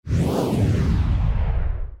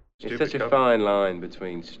It's such a fine line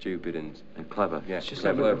between stupid and clever. Yeah, it's just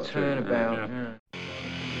a little turnabout. Yeah.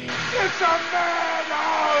 It's a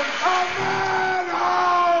madhouse!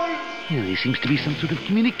 Yeah, there seems to be some sort of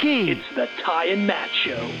communique. It's the Ty and Matt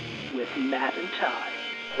Show with Matt and Ty.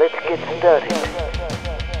 Let's get started.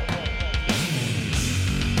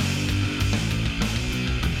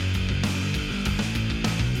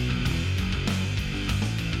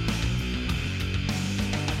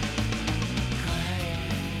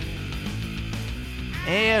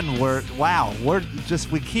 And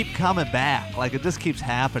we keep coming back. Like, it just keeps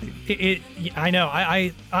happening. I know.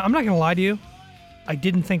 I'm not going to lie to you. I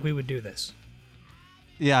didn't think we would do this.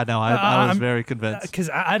 Yeah, no, I was very convinced. Because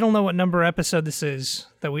I don't know what number episode this is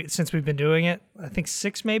since we've been doing it. I think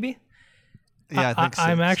 6 maybe? Yeah, I think 6.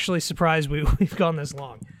 I'm actually surprised we've gone this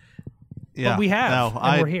long. Yeah, but we have,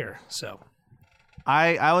 and we're here, so.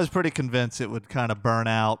 I was pretty convinced it would kind of burn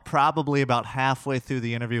out probably about halfway through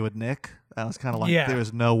the interview with Nick. I was kind of like, there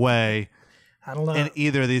was no way. I don't know. And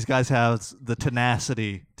either of these guys has the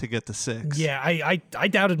tenacity to get to 6. Yeah, I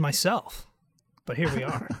doubted myself, but here we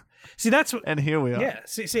are. See, and here we are. Yeah,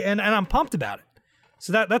 see, and I'm pumped about it.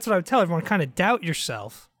 So that's what I would tell everyone: kind of doubt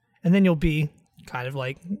yourself, and then you'll be kind of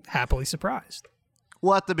like happily surprised.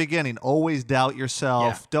 Well, at the beginning, always doubt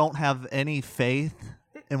yourself. Yeah. Don't have any faith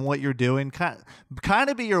in what you're doing. Kind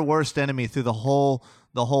of be your worst enemy through the whole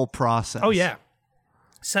process. Oh yeah.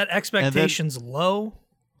 Set expectations low.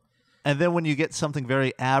 And then when you get something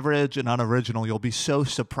very average and unoriginal, you'll be so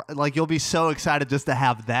surprised. Like, you'll be so excited just to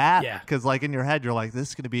have that. Yeah. Because, like, in your head, you're like, this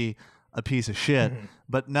is going to be a piece of shit. Mm-hmm.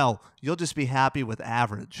 But no, you'll just be happy with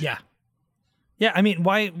average. Yeah. Yeah, I mean,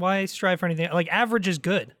 why strive for anything? Like, average is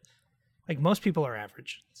good. Like, most people are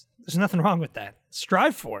average. There's nothing wrong with that.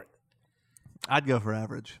 Strive for it. I'd go for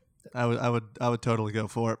average. I would totally go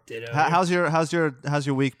for it. Ditto. How's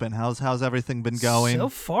your week been? How's everything been going? So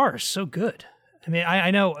far, so good. I mean, I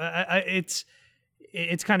know it's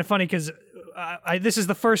kind of funny because this is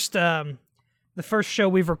the first show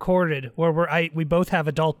we've recorded where we both have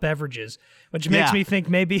adult beverages, which makes me think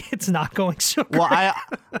maybe it's not going so great. Well,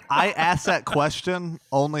 I asked that question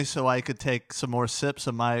only so I could take some more sips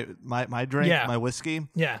of my drink, my whiskey.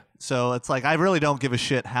 Yeah. So it's like I really don't give a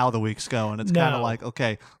shit how the week's going. It's kind of like,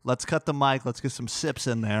 okay, let's cut the mic, let's get some sips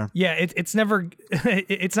in there. Yeah, it's never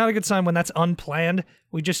it's not a good sign when that's unplanned.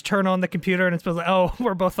 We just turn on the computer and it's like, oh,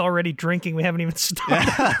 we're both already drinking. We haven't even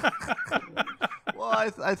started. Yeah.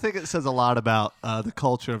 Well, I think it says a lot about the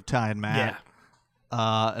culture of Ty and Matt,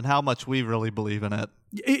 and how much we really believe in it.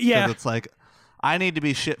 Yeah, because it's like I need to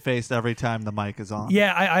be shit-faced every time the mic is on.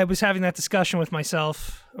 Yeah, I was having that discussion with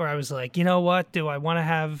myself where I was like, you know what? Do I want to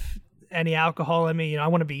have any alcohol in me? You know, I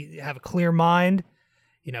want to have a clear mind,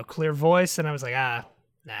 clear voice. And I was like, nah.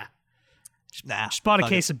 Just bought a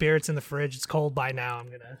case of beer. It's in the fridge. It's cold by now. I'm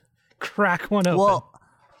gonna crack one open. Well,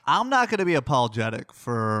 I'm not gonna be apologetic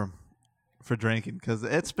for drinking because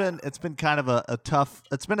it's been kind of a tough.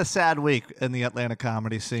 It's been a sad week in the Atlanta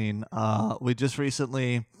comedy scene. We just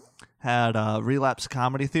recently had Relapse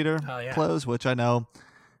Comedy Theater close, which I know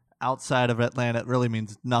outside of Atlanta it really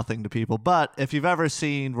means nothing to people. But if you've ever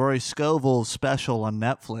seen Rory Scovel's special on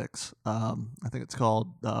Netflix, I think it's called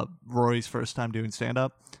Rory's First Time Doing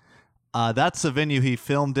Stand-Up. That's the venue he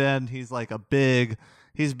filmed in. He's like I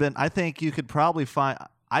think you could probably find.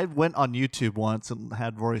 I went on YouTube once and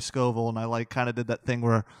had Rory Scovel, and I kind of did that thing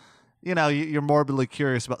where, you're morbidly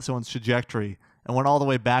curious about someone's trajectory, and went all the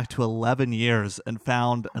way back to 11 years and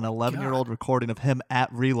found an 11-year-old recording of him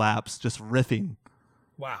at Relapse just riffing.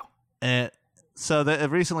 Wow. And so it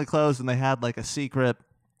recently closed, and they had like a secret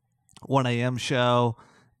 1 a.m. show,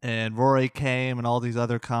 and Rory came, and all these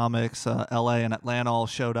other comics, L.A. and Atlanta, all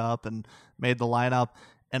showed up and made the lineup,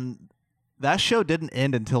 and that show didn't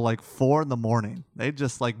end until like 4 a.m. They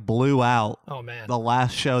just blew out. Oh man! The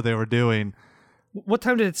last show they were doing. What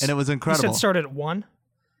time did it? And it was incredible. You said it started at 1.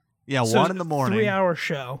 Yeah, so 1 a.m. 3-hour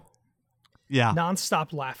show. Yeah. Nonstop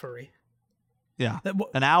laughery. Yeah.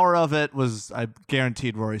 An hour of it was, I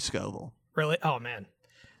guaranteed, Rory Scovel. Really? Oh man,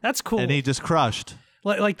 that's cool. And he just crushed.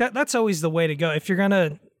 Like that. That's always the way to go if you're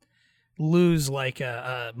gonna lose like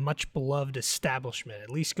a much beloved establishment. At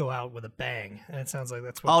least go out with a bang. And it sounds like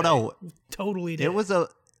that's what. No, totally did. It was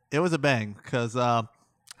a bang because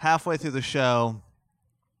halfway through the show,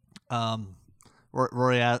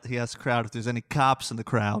 Rory he asked the crowd if there's any cops in the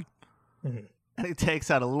crowd, and he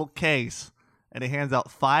takes out a little case and he hands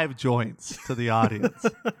out 5 joints to the audience.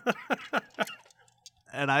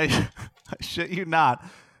 And I shit you not,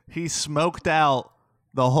 he smoked out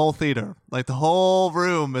the whole theater. Like the whole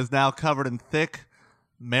room is now covered in thick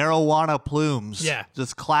marijuana plumes. Yeah.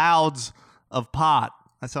 Just clouds of pot.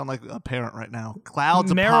 I sound like a parent right now.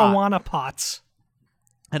 Clouds of pot. Marijuana pots.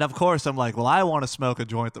 And of course, I'm like, well, I want to smoke a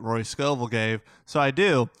joint that Rory Scovel gave. So I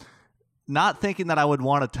do, not thinking that I would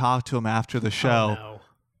want to talk to him after the show. Oh, no.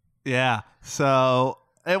 Yeah. So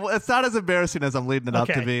it's not as embarrassing as I'm leading it up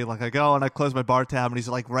to Okay. be. Like I go and I close my bar tab and he's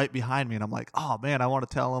like right behind me. And I'm like, oh, man, I want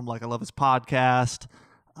to tell him like I love his podcast.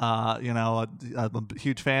 I'm a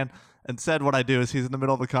huge fan. Instead, what I do is he's in the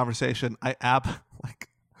middle of a conversation. I like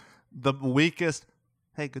the weakest,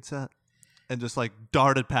 hey, good set. And just like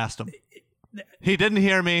darted past him. He didn't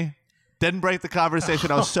hear me, didn't break the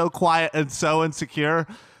conversation. I was so quiet and so insecure.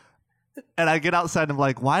 And I get outside and I'm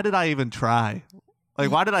like, why did I even try?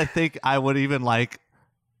 Like, why did I think I would even like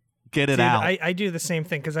get it Dude, out? I do the same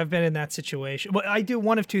thing because I've been in that situation. Well, I do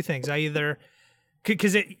one of two things. I either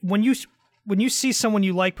because when you see someone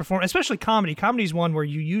you like perform, especially comedy is one where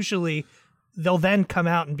they'll then come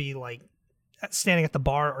out and be like standing at the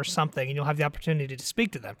bar or something, and you'll have the opportunity to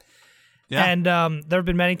speak to them. Yeah. And there have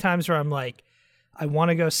been many times where I'm like, I want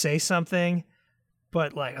to go say something,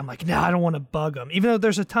 but like I'm like, no, I don't want to bug them, even though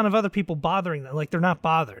there's a ton of other people bothering them. Like they're not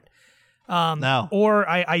bothered. No. Or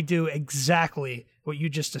I do exactly what you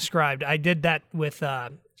just described. I did that with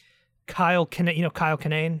Kyle Kinane. You know Kyle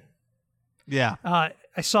Kinane? Yeah.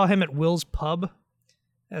 I saw him at Will's Pub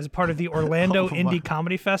as a part of the Orlando Indie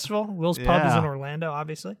Comedy Festival. Will's Pub is in Orlando,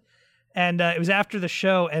 obviously. And it was after the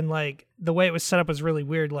show, and like the way it was set up was really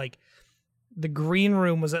weird. Like the green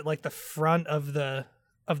room was at like the front of the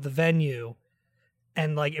venue,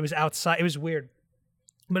 and like it was outside. It was weird,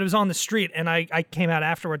 but it was on the street. And I came out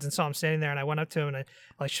afterwards and saw him standing there, and I went up to him and I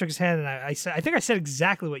like shook his hand, and I said, I think I said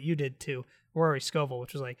exactly what you did to Rory Scovel,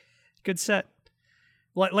 which was like, good set.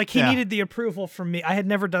 Like he needed the approval from me. I had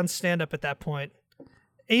never done stand up at that point.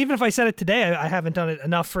 Even if I said it today, I haven't done it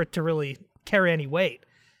enough for it to really carry any weight.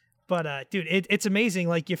 But dude, it's amazing.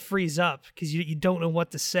 Like you freeze up because you don't know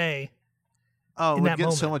what to say. Oh, it in would that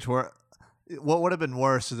get so moment. much worse. What would have been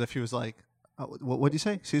worse is if he was like, what would you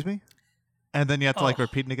say? Excuse me? And then you have to like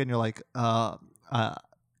repeat it again. You're like,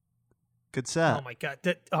 good set. Oh my god!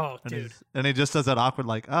 And Dude. and he just does that awkward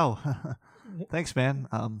like, oh, thanks, man.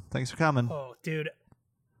 Thanks for coming. Oh, dude.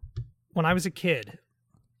 When I was a kid,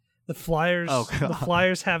 the Flyers Oh, God. the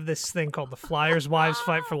Flyers have this thing called the Flyers Wives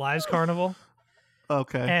Fight for Lives Carnival.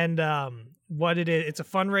 Okay. And what it is, it's a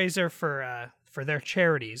fundraiser for their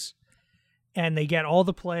charities, and they get all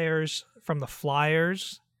the players from the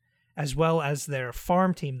Flyers as well as their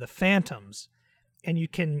farm team, the Phantoms, and you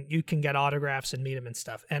can get autographs and meet them and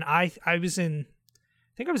stuff. And I was in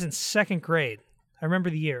second grade. I remember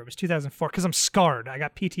the year. It was 2004 because I'm scarred. I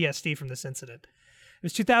got PTSD from this incident. It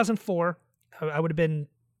was 2004. I would have been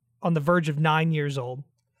on the verge of 9 years old,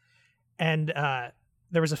 and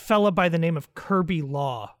there was a fella by the name of Kirby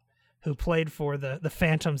Law who played for the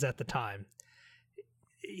Phantoms at the time.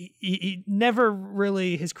 He never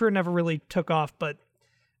really, his career never really took off, but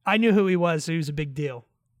I knew who he was, so he was a big deal.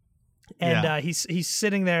 And he's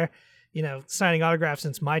sitting there, signing autographs,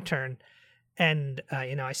 and it's my turn. And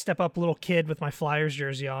I step up, a little kid with my Flyers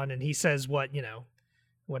jersey on, and he says what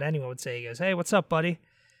anyone would say. He goes, "Hey, what's up, buddy?"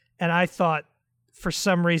 And I thought, for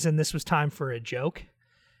some reason, this was time for a joke.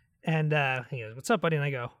 And he goes, "What's up, buddy?" And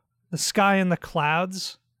I go, "The sky and the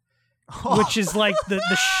clouds," which is like the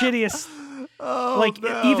shittiest.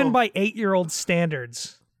 Even by 8-year-old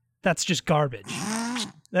standards, that's just garbage.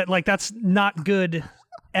 That's not good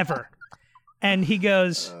ever. And he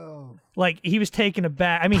goes, like he was taken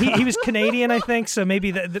aback. I mean, he was Canadian, I think, so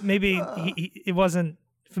maybe he wasn't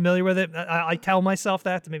familiar with it. I tell myself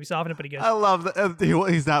that to maybe soften it, but he goes, I love that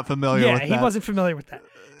he's not familiar with that. Yeah, he wasn't familiar with that.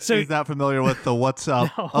 So he's not familiar with the what's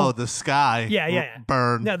up. No. Oh, the sky. Yeah.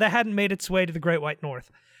 Burn. No, that hadn't made its way to the Great White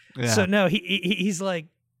North. Yeah. So no, he's like,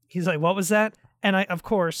 what was that? And I, of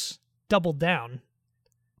course, doubled down.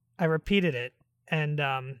 I repeated it, and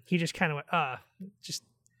he just kind of went, just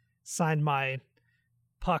signed my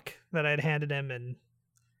puck that I had handed him, and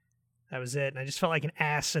that was it. And I just felt like an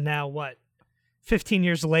ass. And now 15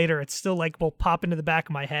 years later, it's still like will pop into the back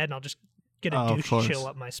of my head, and I'll just get a douche chill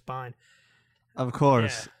up my spine. Of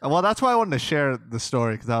course. Yeah. Well, that's why I wanted to share the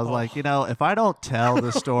story, because I was like, if I don't tell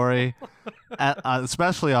the story,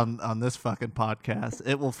 especially on this fucking podcast,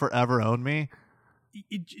 it will forever own me.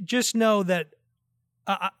 Just know that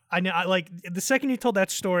I know. Like the second you told that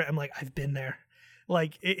story, I'm like, I've been there.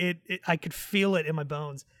 Like it I could feel it in my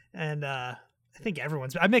bones, and I think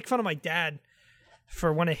everyone's. I make fun of my dad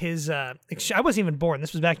for one of his. I wasn't even born.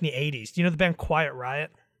 This was back in the '80s. Do you know the band Quiet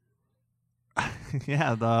Riot?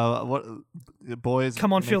 Yeah, the boys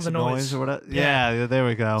Come on, feel the noise or whatever. Yeah, there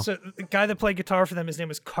we go. So the guy that played guitar for them, his name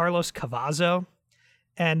was Carlos Cavazo,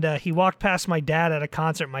 And he walked past my dad at a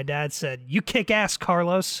concert. My dad said, "You kick ass,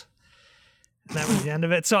 Carlos." And that was the end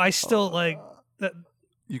of it. So I still like that.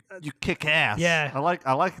 You kick ass. Yeah.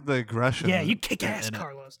 I like the aggression. Yeah, you kick ass, in it.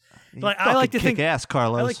 Carlos. You But I like to fucking think kick ass,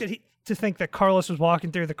 Carlos. I like to think that Carlos was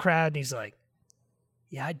walking through the crowd and he's like,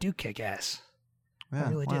 "Yeah, I do kick ass." Yeah,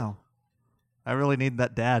 really did. wow. I really need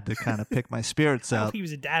that dad to kind of pick my spirits I don't up. think he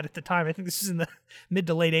was a dad at the time. I think this is in the mid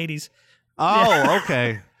to late 80s. Oh,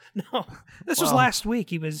 okay. No, this was Well. last week.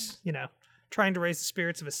 He was, trying to raise the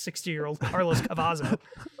spirits of a 60-year-old Carlos Cavazo.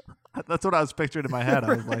 That's what I was picturing in my head.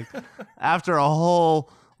 I was like, after a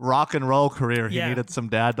whole rock and roll career, he Yeah. needed some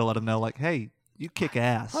dad to let him know, like, hey, you kick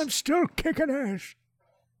ass. still kicking ass.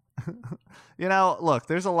 Look,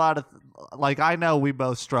 there's a lot of, I know we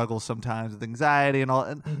both struggle sometimes with anxiety and all,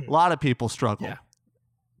 and a lot of people struggle. Yeah.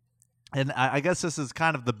 And I guess this is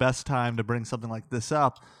kind of the best time to bring something like this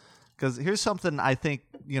up, because here's something I think,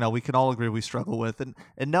 we can all agree we struggle with, and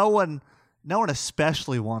no one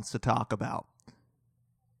especially wants to talk about.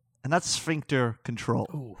 And that's sphincter control.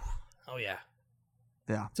 Ooh. Oh, yeah.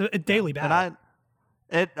 Yeah. It's a daily battle.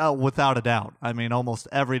 And without a doubt. I mean, almost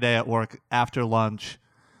every day at work after lunch,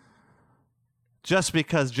 just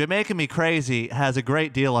because Jamaican Me Crazy has a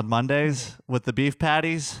great deal on Mondays with the beef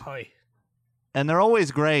patties, Hi. and they're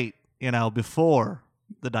always great, before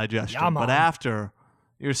the digestion. Yeah, But man. after,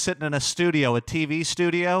 you're sitting in a TV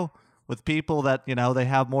studio with people that, they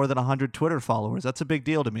have more than 100 Twitter followers. That's a big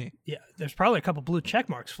deal to me. Yeah, there's probably a couple blue check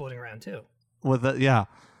marks floating around, too. Yeah.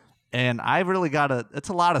 And I've really it's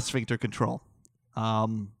a lot of sphincter control.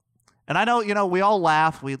 And I know, we all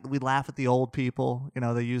laugh. We laugh at the old people.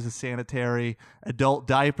 They use the sanitary adult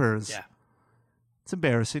diapers. Yeah. It's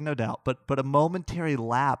embarrassing, no doubt. But a momentary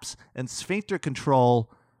lapse in sphincter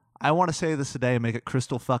control, I want to say this today and make it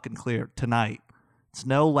crystal fucking clear tonight. It's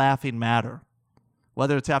no laughing matter.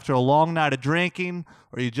 Whether it's after a long night of drinking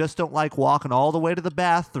or you just don't like walking all the way to the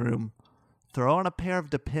bathroom, throw on a pair of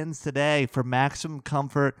Depends today for maximum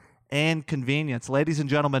comfort and convenience. Ladies and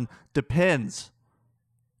gentlemen, Depends.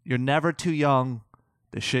 You're never too young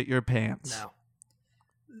to shit your pants. No.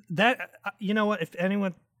 That, you know what? If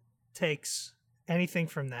anyone takes anything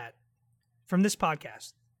from this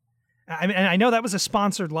podcast, I mean, and I know that was a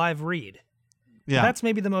sponsored live read. Yeah. That's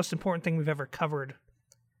maybe the most important thing we've ever covered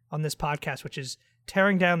on this podcast, which is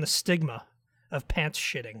tearing down the stigma of pants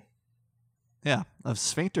shitting. Yeah, of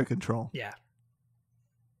sphincter control. Yeah.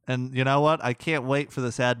 And you know what? I can't wait for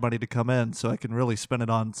this ad money to come in so I can really spend it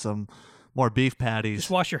on some more beef patties. Just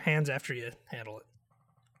wash your hands after you handle it.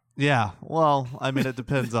 Yeah, well, I mean, it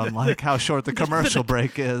depends on how short the commercial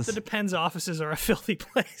break is. The Depends offices are a filthy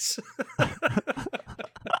place.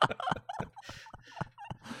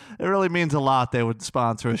 It really means a lot they would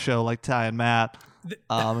sponsor a show like Ty and Matt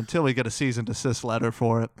until we get a cease and desist letter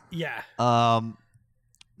for it. Yeah. No,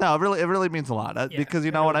 it really means a lot because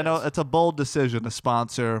you know what? I know it's a bold decision to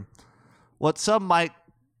sponsor what some might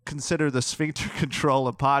consider the sphincter control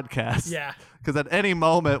of podcasts. Yeah. Because at any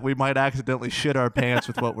moment we might accidentally shit our pants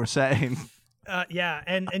with what we're saying. Yeah,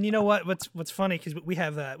 and you know what? What's funny because we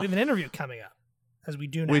have an interview coming up, as we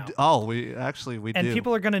do now. We and do.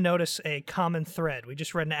 people are going to notice a common thread. We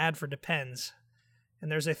just read an ad for Depends,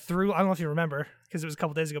 and there's a through. I don't know if you remember because it was a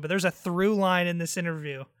couple days ago, but there's a through line in this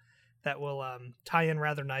interview that will tie in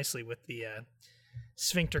rather nicely with the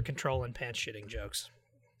sphincter control and pants shitting jokes.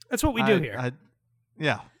 That's what we do here.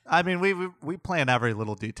 Yeah. I mean, we plan every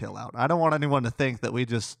little detail out. I don't want anyone to think that we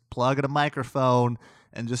just plug in a microphone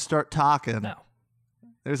and just start talking. No.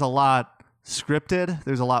 There's a lot scripted.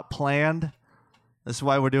 There's a lot planned. This is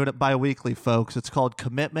why we're doing it bi-weekly, folks. It's called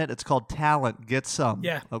commitment. It's called talent. Get some.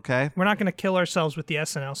 Yeah. Okay? We're not going to kill ourselves with the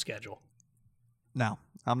SNL schedule. No,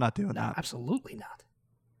 I'm not doing No, that. absolutely not.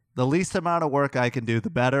 The least amount of work I can do, the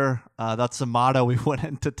better. That's the motto we went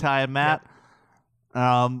into Ty and Matt.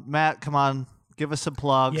 Yep. Matt, come on. Give us some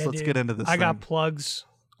plugs. Yeah, Let's dude. get into this I thing. got plugs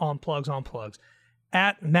on plugs on plugs.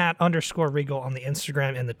 At Matt_Regal on the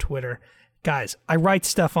Instagram and the Twitter. Guys, I write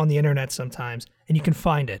stuff on the internet sometimes, and you can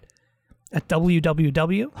find it at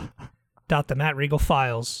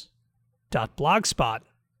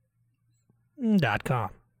www.themattregalfiles.blogspot.com.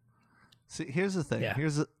 See, here's the thing. Yeah.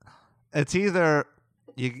 It's either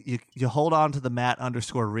you hold on to the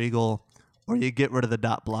Matt_Regal or you get rid of the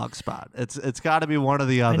 .blogspot. It's got to be one or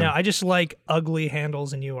the other. I know. I just like ugly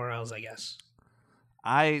handles and URLs, I guess.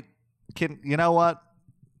 You know what?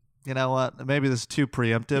 Maybe this is too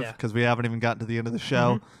preemptive because we haven't even gotten to the end of the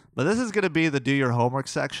show. Mm-hmm. But this is going to be the do your homework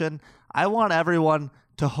section. I want everyone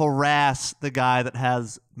to harass the guy that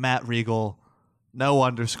has Matt Regal, no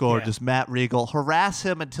underscore, just Matt Regal. Harass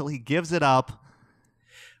him until he gives it up.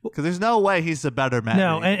 Because there's no way he's a better Matt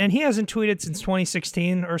No, Regal. and he hasn't tweeted since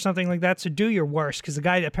 2016 or something like that. So do your worst, because the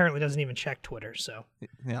guy apparently doesn't even check Twitter. So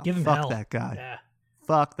Yeah, give him fuck hell. that guy. Yeah.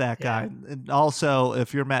 Fuck that Yeah. guy. And also,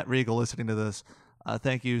 if you're Matt Regal listening to this,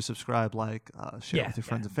 thank you, subscribe, like, share Yeah, with your yeah.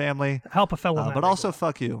 friends and family. Help a fellow Matt But also, Regal.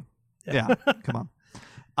 fuck you. Yeah, come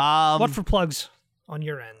on. What for plugs on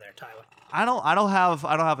your end there, Tyler? I don't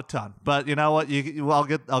have a ton, but you know what?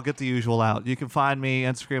 I'll get the usual out. You can find me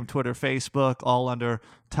Instagram, Twitter, Facebook, all under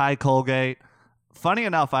Ty Colgate. Funny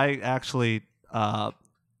enough, I actually had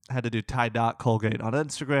to do Ty.Colgate on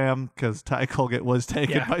Instagram because Ty Colgate was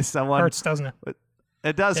taken Yeah. by someone. Hurts, doesn't it?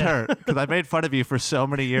 It does hurt because I made fun of you for so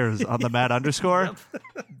many years on the Matt underscore,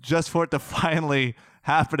 just for it to finally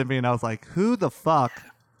happen to me, and I was like, who the fuck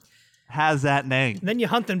has that name? And then you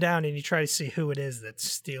hunt them down and you try to see who it is that's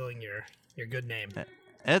stealing your good name.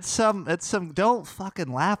 It's some don't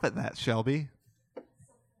fucking laugh at that, Shelby.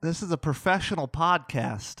 This is a professional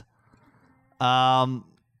podcast.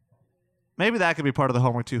 Maybe that could be part of the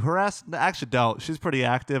homework too. Actually don't. She's pretty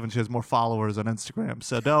active and she has more followers on Instagram.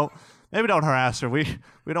 So don't harass her. We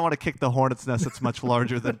don't want to kick the hornet's nest that's much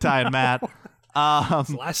larger than Ty and Matt. It's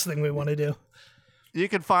the last thing we want to do. You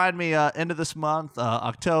can find me end of this month,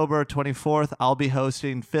 October 24th. I'll be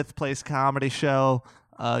hosting Fifth Place Comedy Show.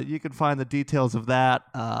 You can find the details of that,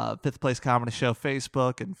 Fifth Place Comedy Show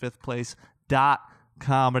Facebook and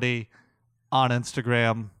fifthplace.comedy on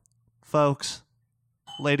Instagram. Folks,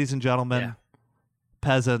 ladies and gentlemen,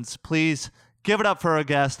 peasants, please give it up for our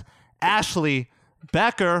guest, Ashley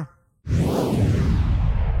Becker.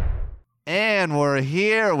 And we're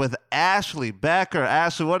here with Ashley Becker.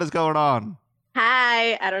 Ashley, what is going on?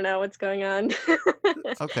 Hi, I don't know what's going on.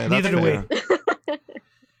 Okay, that's Neither do we. fair.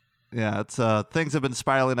 Yeah, it's things have been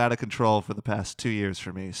spiraling out of control for the past 2 years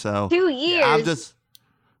for me. So 2 years. I'm just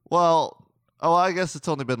I guess it's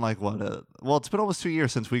only been like it's been almost 2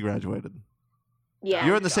 years since we graduated. Yeah.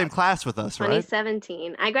 You're in the same class with us, right?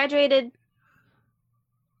 2017. I graduated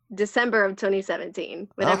December of 2017.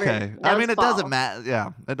 Whatever. Okay. That I was mean, it fall. doesn't matter.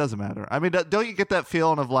 Yeah, it doesn't matter. I mean, don't you get that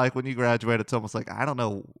feeling of like when you graduate, it's almost like, I don't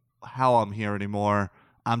know how I'm here anymore.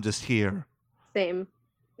 I'm just here. Same.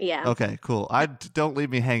 Yeah. Okay, cool. Don't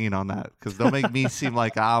leave me hanging on that because don't make me seem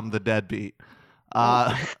like I'm the deadbeat.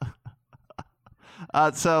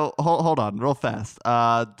 So hold on real fast.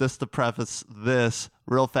 Just to preface this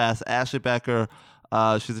real fast, Ashley Becker,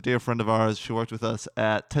 she's a dear friend of ours. She worked with us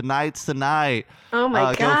at Tonight's the Night. Oh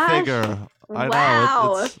my Go gosh. figure. I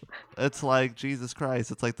Wow. know. It's like Jesus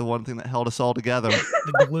Christ. It's like the one thing that held us all together.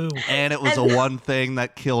 The glue. And it was the one thing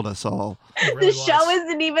that killed us all. It really The show was.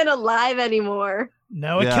 isn't even alive anymore.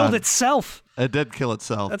 No, it Yeah. killed itself. It did kill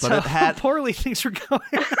itself. That's but how it had poorly things were going.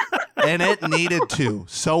 and it needed to.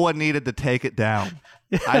 Someone needed to take it down.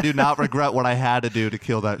 I do not regret what I had to do to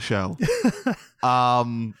kill that show.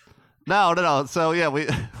 No. So yeah,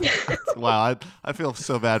 wow, I feel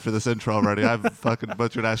so bad for this intro already. I've fucking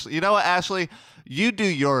butchered Ashley. You know what, Ashley? You do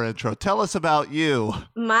your intro. Tell us about you.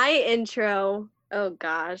 My intro. Oh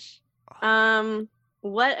gosh.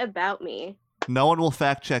 What about me? No one will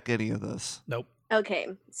fact check any of this. Nope. Okay,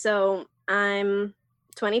 so I'm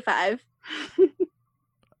 25.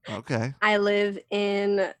 Okay. I live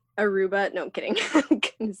in Aruba. No, I'm kidding. I'm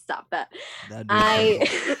gonna stop that. That'd be I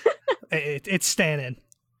It's staying in.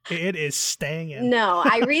 It is staying in. no,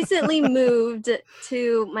 I recently moved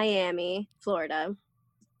to Miami, Florida.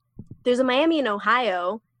 There's a Miami in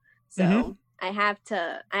Ohio, so Mhm. I have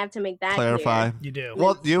to make that clarify. clear. You do.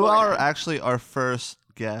 Well, you Florida. are actually our first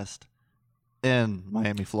guest in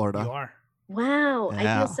Miami, Florida. You are. Wow, I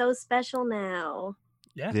Yeah. feel so special now.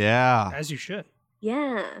 Yeah. Yeah. As you should.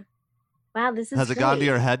 Yeah. Wow, this is Has it gone to great.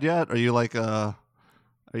 your head yet? Are you like the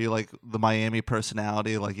Miami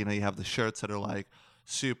personality? Like, you know, you have the shirts that are like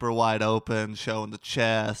super wide open, showing the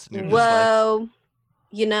chest, and you're just like, Whoa.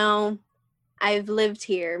 You know, I've lived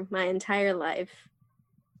here my entire life.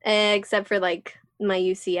 Except for like my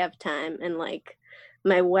UCF time and like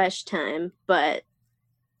my WESH time, but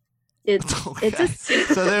it's Okay.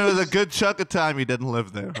 So there was a good chunk of time you didn't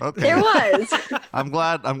live there. Okay. there was. I'm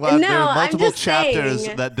glad No, there were I'm multiple just chapters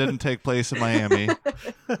saying. that didn't take place in Miami.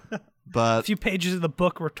 A But few pages of the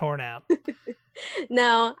book were torn out.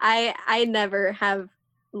 No, I never have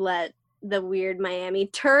let the weird Miami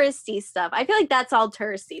touristy stuff. I feel like that's all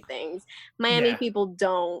touristy things. Miami Yeah. people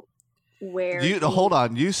don't wear hold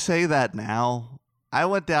on, you say that now. I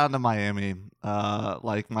went down to Miami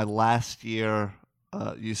like my last year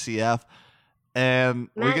UCF, and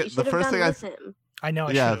Matt, we you get the should have first gone thing with him. I know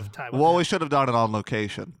I yeah. should have. Ty, Well, we should have done it on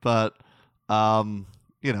location, but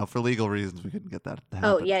you know, for legal reasons, we couldn't get that to happen.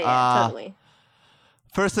 Oh yeah, totally.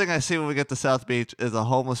 First thing I see when we get to South Beach is a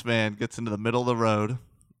homeless man gets into the middle of the road,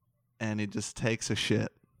 and he just takes a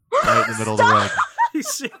shit right in the middle of the road. Are you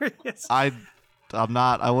serious? I'm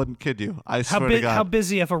not. I wouldn't kid you. I swear to God. How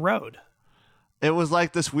busy of a road? It was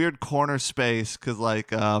like this weird corner space because, like,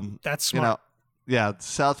 That's smart. Yeah,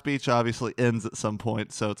 South Beach obviously ends at some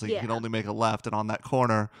point, so it's like you can only make a left, and on that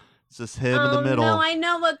corner, it's just him in the middle. No, I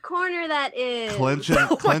know what corner that is.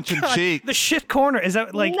 Clenching God. cheek. The shit corner. Is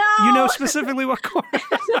that like No. you know specifically what corner?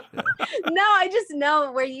 No, I just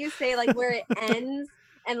know where you say like where it ends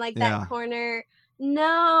and like that Yeah. corner.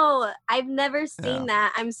 No, I've never seen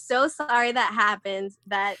that. I'm so sorry that happened.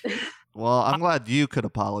 That Well, I'm glad you could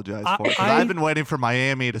apologize for it. 'Cause I've been waiting for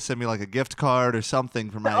Miami to send me like a gift card or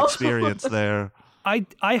something for my experience there.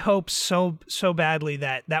 I hope so badly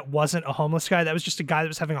that wasn't a homeless guy. That was just a guy that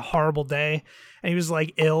was having a horrible day, and he was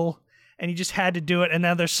like ill, and he just had to do it. And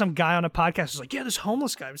now there's some guy on a podcast who's like, yeah, this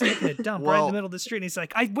homeless guy was taking a dump right in the middle of the street. And he's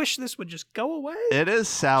like, I wish this would just go away. It is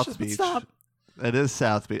South Just Beach. stop. It is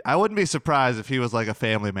South Beach. I wouldn't be surprised if he was like a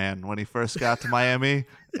family man when he first got to Miami,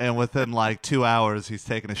 and within like 2 hours, he's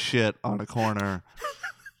taking a shit on a corner.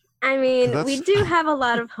 I mean, we do have a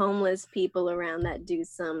lot of homeless people around that do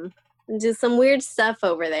some weird stuff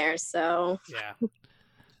over there. So yeah.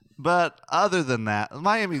 But other than that,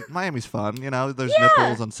 Miami's fun. You know, there's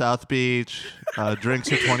nipples on South Beach.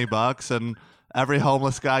 Drinks are $20, and every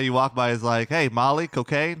homeless guy you walk by is like, "Hey, Molly,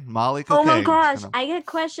 cocaine, Molly, cocaine." Oh my gosh, You know? I get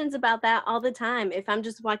questions about that all the time. If I'm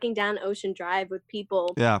just walking down Ocean Drive with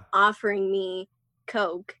people Yeah. offering me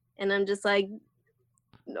Coke, and I'm just like,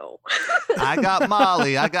 no. I got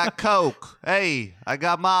Molly. I got Coke. Hey, I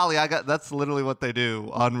got Molly. That's literally what they do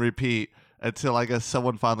on repeat until I guess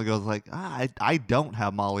someone finally goes like, I don't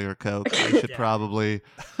have Molly or Coke. I should probably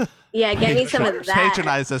Yeah, get me some of that.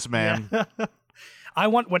 patronize this man. Yeah. I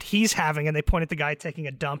want what he's having, and they point at the guy taking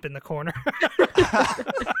a dump in the corner.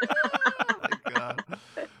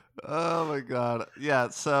 Oh my God. Yeah.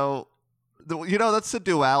 So, that's the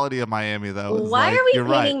duality of Miami, though. It's Why like, are we you're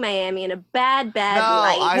painting right. Miami in a bad No,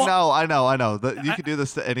 light? I know. You can do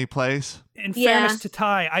this to any place. In fairness to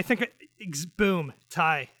Ty, I think boom,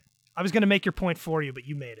 Ty. I was going to make your point for you, but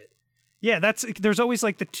you made it. Yeah, there's always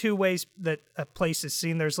like the two ways that a place is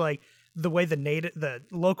seen. There's like the way the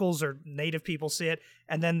locals or native people see it,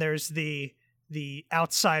 and then there's the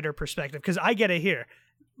outsider perspective. Because I get it here.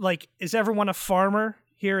 Like, is everyone a farmer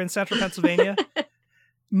here in Central Pennsylvania?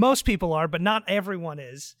 Most people are, but not everyone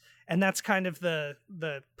is, and that's kind of the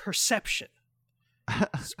perception.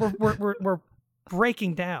 So we're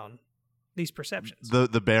breaking down these perceptions.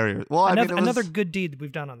 The barrier. Well, another good deed that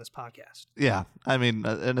we've done on this podcast. Yeah, I mean,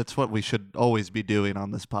 and it's what we should always be doing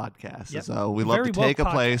on this podcast. Yep. Is, we love to take a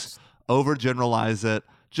place, overgeneralize it,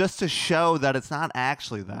 just to show that it's not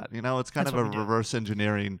actually that. You know, it's kind of a reverse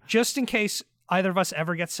engineering. Just in case either of us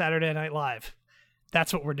ever gets Saturday Night Live,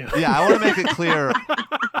 that's what we're doing. Yeah, I want to make it clear.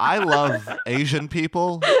 I love Asian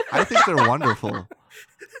people. I think they're wonderful.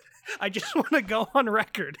 I just want to go on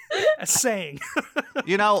record as saying.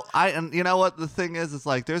 You know what the thing is? It's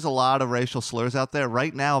like there's a lot of racial slurs out there.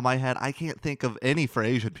 Right now in my head, I can't think of any for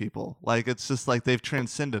Asian people. Like it's just like they've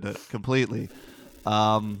transcended it completely.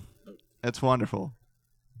 It's wonderful.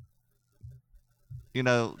 You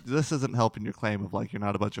know, this isn't helping your claim of like you're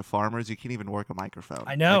not a bunch of farmers. You can't even work a microphone.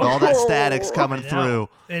 I know. Like, all that static's coming through.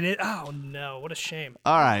 Oh no, what a shame.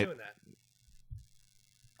 All right. Doing that.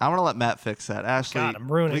 I'm gonna let Matt fix that. Ashley, God, I'm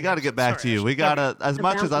ruining we got to it. get back Sorry, to you. Ashley. We got to, as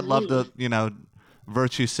much as I'd love me. to,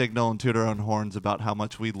 virtue signal and toot our own horns about how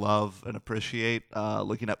much we love and appreciate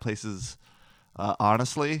looking at places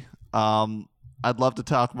honestly. I'd love to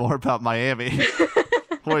talk more about Miami,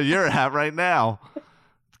 where you're at right now.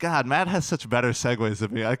 God, Matt has such better segues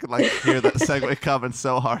than me. I could like hear that segue coming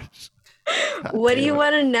so hard. What do you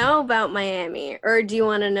want to know about Miami, or do you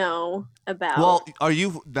want to know about? Well,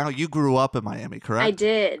 you grew up in Miami, correct? I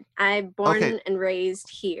did. I'm born and raised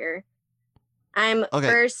here. I'm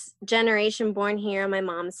first generation born here on my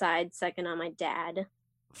mom's side, second on my dad.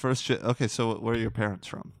 Okay, so where are your parents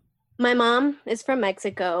from? My mom is from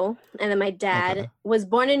Mexico, and then my dad was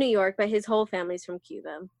born in New York, but his whole family's from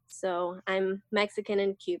Cuba. So I'm Mexican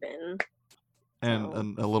and Cuban.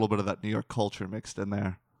 And a little bit of that New York culture mixed in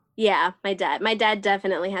there. Yeah, my dad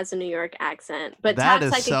definitely has a New York accent, but that talks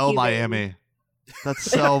is like so a Cuban. Miami.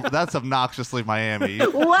 That's obnoxiously Miami.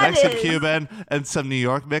 What Mexican, is? Cuban, and some New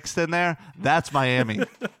York mixed in there. That's Miami.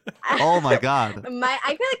 Oh my God.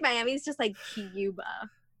 I feel like Miami's just like Cuba.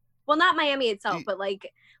 Well, not Miami itself, but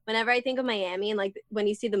like whenever I think of Miami and like when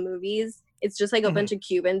you see the movies, it's just like a bunch of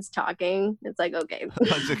Cubans talking. It's like, okay. A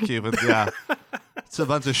bunch of Cubans, yeah. It's a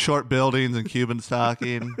bunch of short buildings and Cubans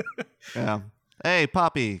talking. Yeah. Hey,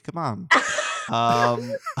 Poppy, come on.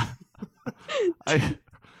 I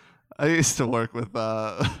used to work with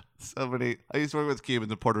So many. I used to work with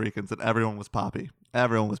Cubans and Puerto Ricans, and everyone was Poppy.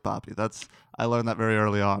 Everyone was Poppy. I learned that very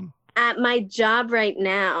early on. At my job right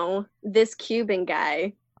now, this Cuban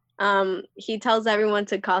guy, he tells everyone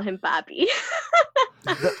to call him Papi.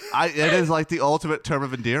 It is like the ultimate term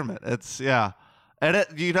of endearment. And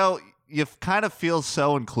you kind of feel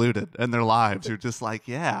so included in their lives. You're just like,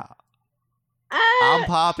 yeah, I'm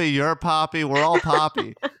Poppy, you're Poppy, we're all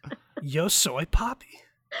Poppy. Yo soy Poppy.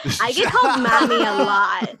 I get called mommy a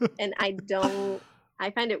lot, and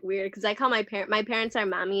I find it weird because I call my parents are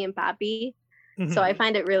mommy and Papi. So I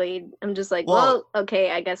find it really, I'm just like, well, okay,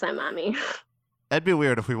 I guess I'm mommy. It'd be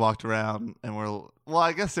weird if we walked around and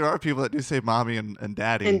I guess there are people that do say mommy and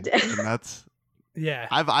daddy. And that's, yeah.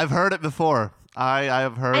 I've heard it before. I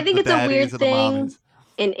have heard I think the it's a weird daddies and the thing mommies.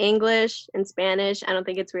 in English and Spanish. I don't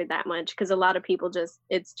think it's weird that much because a lot of people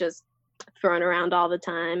it's just thrown around all the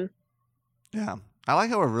time. Yeah. I like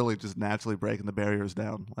how we're really just naturally breaking the barriers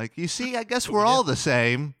down. Like, you see, I guess we're all the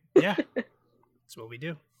same. Yeah. That's what we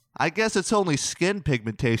do. I guess it's only skin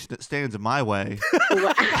pigmentation that stands in my way.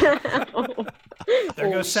 Wow. There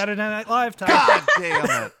goes Saturday Night Live time. God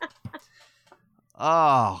damn it.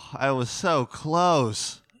 Oh, I was so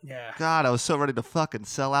close. Yeah. God, I was so ready to fucking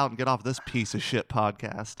sell out and get off this piece of shit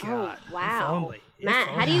podcast. God, Oh, wow. if only. If Matt,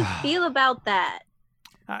 how do only. you feel about that?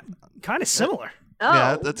 Kind of similar. Oh,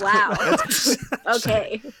 Yeah, that's wow.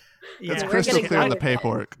 Okay. Yeah. It's We're crystal gonna clear go in the with it.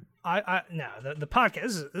 paperwork. No, the podcast,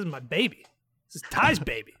 this is my baby. This is Ty's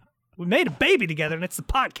baby. We made a baby together, and it's the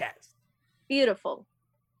podcast. Beautiful.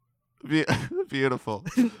 Beautiful.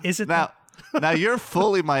 Is it? Now you're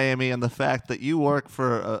fully Miami in the fact that you work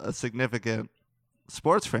for a significant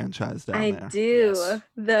sports franchise down I there. do.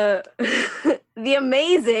 Yes. The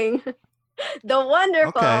amazing, the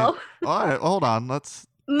wonderful Okay. All right, hold on. Let's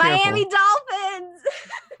Miami careful. Dolphins.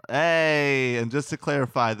 Hey, and just to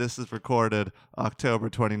clarify, this is recorded October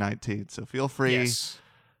 2019, so feel free Yes.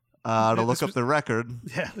 to This look up was- the record.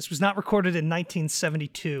 Yeah, this was not recorded in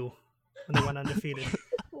 1972 when they went undefeated.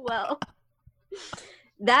 Well,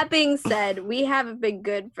 that being said, we haven't been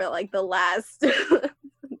good for like the last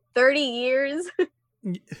 30 years.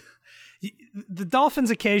 The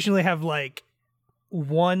Dolphins occasionally have like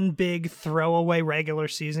one big throwaway regular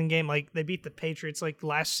season game. Like they beat the Patriots like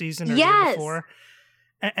last season or the year Yes. before.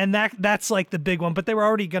 And that's like the big one, but they were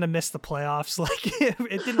already going to miss the playoffs. Like it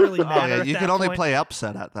didn't really Oh matter. yeah, at you that could only point. play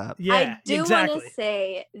upset at that. Yeah, I do exactly. want to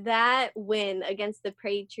say that win against the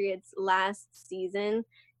Patriots last season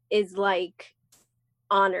is like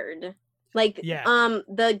honored. Like Yeah.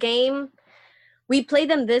 the game we played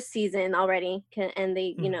them this season already and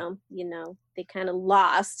they Mhm. you know they kind of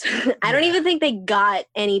lost. I don't Yeah. even think they got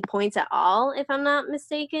any points at all if I'm not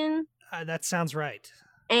mistaken. That sounds right.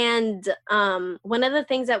 And one of the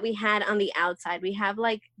things that we had on the outside, we have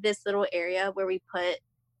like this little area where we put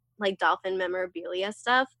like dolphin memorabilia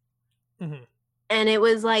stuff. Mhm. And it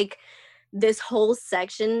was like this whole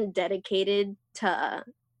section dedicated to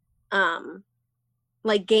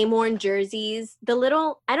like game worn jerseys. The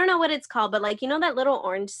little, I don't know what it's called, but like, you know, that little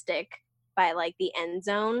orange stick by like the end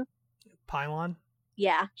zone. Pylon.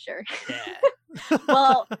 Yeah, sure. Yeah.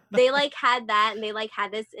 Well, they like had that and they like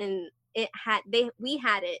had this in we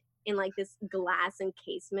had it in like this glass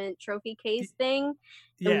encasement trophy case thing.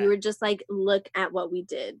 And we were just like, look at what we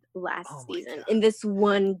did last Oh my season God. in this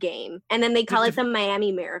one game. And then they call it the- the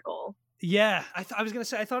Miami Miracle. Yeah, I was gonna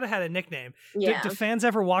say I thought it had a nickname. Yeah. Do fans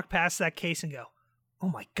ever walk past that case and go, "Oh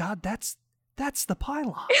my God, that's the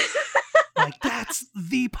pylon"? Like that's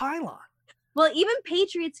the pylon. Well, even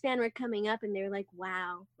Patriots fan were coming up and they were like,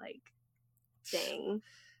 wow, like, dang.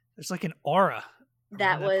 There's like an aura.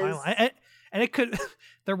 That around was, pylon. And it could.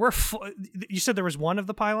 There were. You said there was one of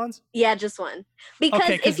the pylons. yeah, just one. Because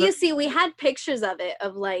Okay, 'cause if you see, we had pictures of it,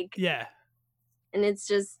 of like, Yeah, and it's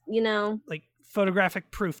just, you know, like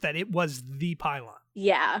photographic proof that it was the pylon.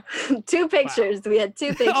 yeah. 2 pictures. We had 2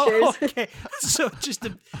 pictures. Oh, okay. So just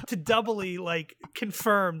to doubly like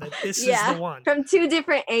confirm that this Yeah. is the one. From 2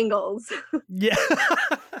 different angles. Yeah.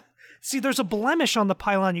 See, there's a blemish on the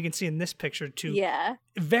pylon you can see in this picture to Yeah.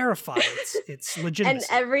 verify its And legitimacy.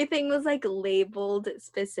 everything was like labeled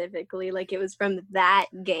specifically, like it was from that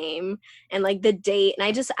game and like the date.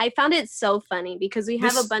 And I found it so funny because we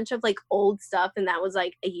have This- a bunch of like old stuff and that was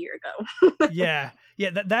like a year ago. Yeah.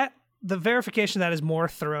 That the verification of that is more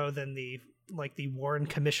thorough than the Warren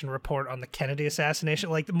Commission report on the Kennedy assassination.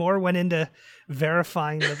 Like the more went into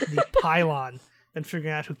verifying the pylon than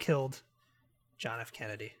figuring out who killed John F.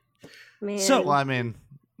 Kennedy. Man. So- Well, I mean,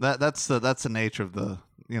 that's the nature of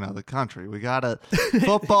the country. We gotta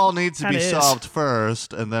football needs to be Kinda is. solved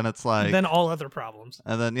first, and then it's like, Then all other problems.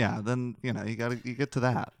 and then you get to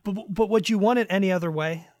that. But would you want it any other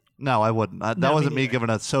way? No, I wouldn't. That No, me wasn't me neither. giving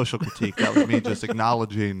a social critique. That was me just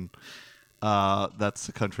acknowledging that's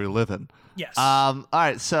the country we live in. Yes. All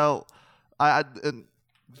right, so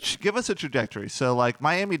give us a trajectory. So, like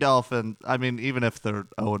Miami Dolphin, I mean, even if they're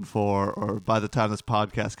 0-4, or by the time this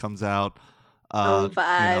podcast comes out,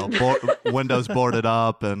 0-5. Windows boarded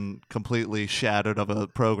up and completely shattered of a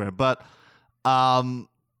program. But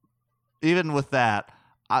even with that,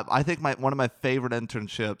 I think one of my favorite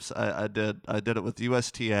internships I did it with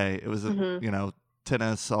USTA. It was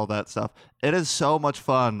tennis, all that stuff. It is so much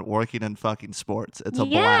fun working in fucking sports. It's a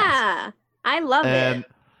blast. Yeah, I love And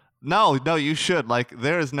it. no, you should. Like,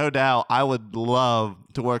 there is no doubt I would love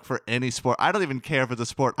to work for any sport. I don't even care if it's a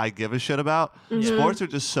sport I give a shit about. Mhm. Sports are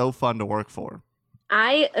just so fun to work for.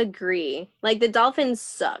 I agree. Like, the Dolphins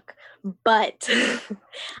suck, but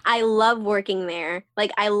I love working there.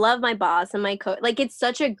 Like, I love my boss and my coach. Like, it's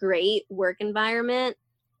such a great work environment.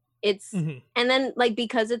 It's Mhm. And then, like,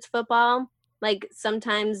 because it's football, like,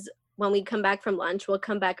 sometimes when we come back from lunch, we'll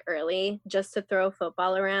come back early just to throw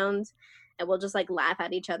football around, and we'll just like laugh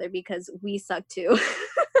at each other because we suck too.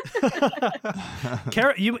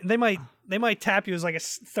 Kara, they might tap you as like a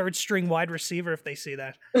third string wide receiver if they see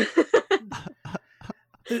that.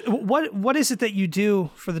 What is it that you do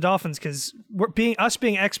for the Dolphins? Because being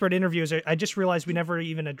expert interviewers, I just realized we never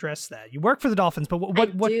even addressed that. You work for the Dolphins, but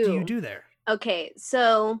what do you do there? Okay,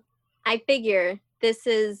 so I figure this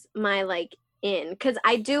is my like in, because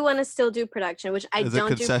I do want to still do production, which I Is it don't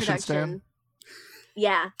do concession production. stand?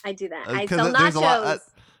 Yeah, I do that. I 'Cause sell there's a lot- nachos.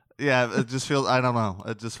 Yeah, it just feels, I don't know.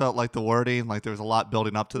 It just felt like the wording, like there was a lot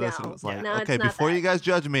building up to this. And it No, was like, no, it's okay, not before that. you guys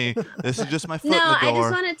judge me, this is just my foot No, in the I door.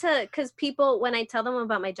 just wanted to, because people, when I tell them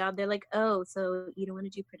about my job, they're like, oh, so you don't want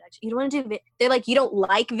to do production? You don't want to do they're like, you don't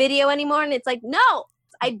like video anymore? And it's like, no,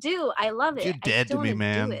 I do. I love it. You're I dead still to me, wanna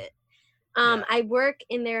man. Do it. Yeah. I work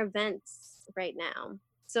in their events right now.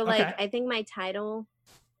 So, like, Okay. I think my title,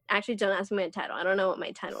 actually, don't ask me my title. I don't know what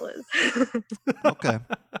my title is. Okay.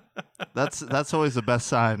 That's always the best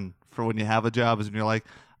sign for when you have a job, is when you're like,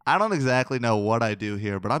 I don't exactly know what I do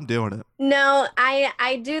here, but I'm doing it. No,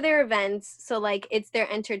 I do their events. So, like, it's their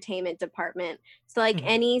entertainment department. So, like, Mhm.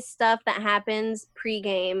 any stuff that happens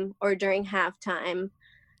pregame or during halftime,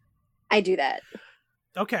 I do that.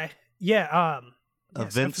 Okay. Yeah. Yes, I'm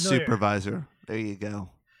Event familiar. supervisor. There you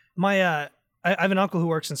go. My I have an uncle who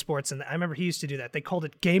works in sports, and I remember he used to do that. They called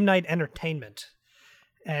it game night entertainment,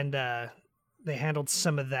 and they handled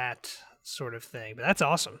some of that sort of thing. But that's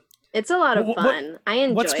awesome. It's a lot of What- fun. I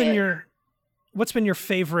enjoy What's been it. What's been your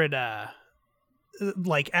favorite?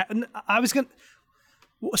 Like, I was gonna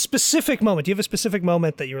a specific moment. Do you have a specific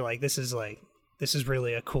moment that you were like, this is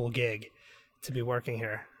really a cool gig to be working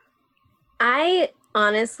here? I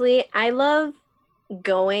honestly, I love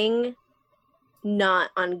going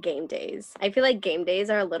not on game days. I feel like game days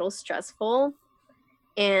are a little stressful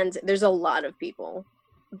and there's a lot of people.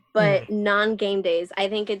 But non-game days, I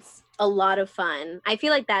think it's a lot of fun. I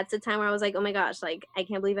feel like that's the time where I was like, oh my gosh, like, I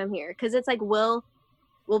can't believe I'm here. Because it's like, we'll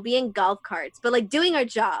be in golf carts, but like doing our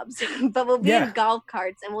jobs. But we'll be in golf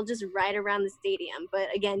carts and we'll just ride around the stadium. But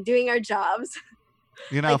again, doing our jobs.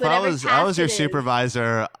 You know, Like, if I whatever was task your it is.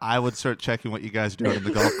 supervisor, I would start checking what you guys are doing in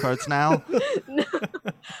the golf carts now, No.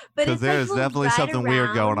 But because it's there like is we'll definitely ride something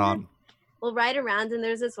weird going around. on. We'll ride around, and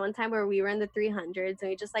there's this one time where we were in the 300s and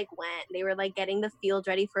we just like went. They were like getting the field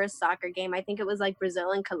ready for a soccer game. I think it was like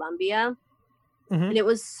Brazil and Colombia. Mhm. And it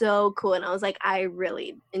was so cool. And I was like, I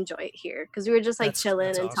really enjoy it here because we were just like That's chilling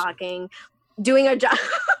and awesome. talking, doing our job.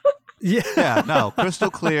 Yeah. Yeah, no, crystal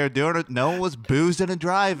clear. Doing it. No one was boozing and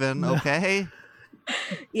driving. Okay.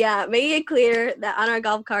 Yeah, making it clear that on our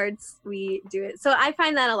golf carts we do it. So I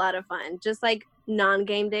find that a lot of fun. Just like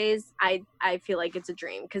non-game days, I feel like it's a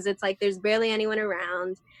dream because it's like there's barely anyone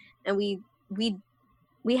around, and we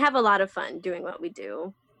have a lot of fun doing what we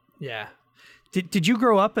do. Yeah. Did you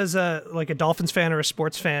grow up as a Dolphins fan or a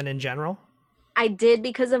sports fan in general? I did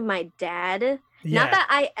because of my dad. Yeah. Not that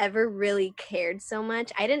I ever really cared so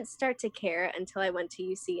much. I didn't start to care until I went to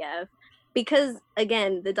UCF because,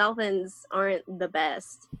 again, the Dolphins aren't the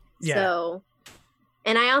best. Yeah. So,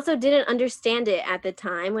 and I also didn't understand it at the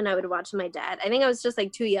time when I would watch my dad. I think I was just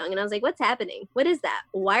like too young, and I was like, what's happening? What is that?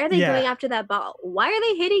 Why are they Yeah. going after that ball? Why are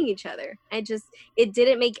they hitting each other? It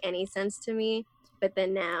didn't make any sense to me. But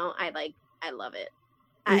then now I love it.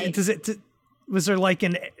 Was there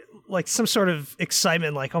like some sort of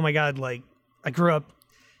excitement, like, oh my God, like I grew up,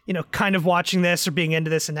 kind of watching this or being into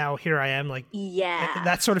this, and now here I am, like, Yeah.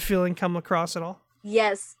 that sort of feeling come across at all?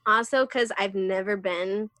 Yes. Also, because I've never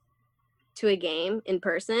been to a game in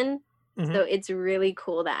person. Mhm. So it's really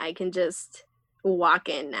cool that I can just walk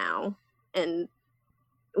in now and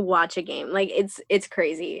watch a game. Like it's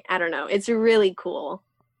crazy. I don't know. It's really cool.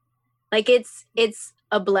 Like it's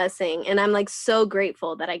a blessing, and I'm like so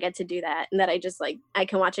grateful that I get to do that and that I just like I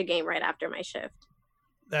can watch a game right after my shift.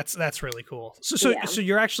 That's really cool. So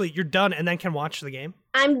you're done and then can watch the game?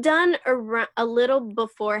 I'm done a little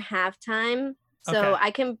before halftime, so Okay.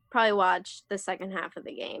 I can probably watch the second half of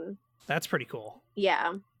the game. That's pretty cool.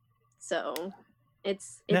 Yeah. So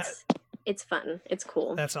it's fun. It's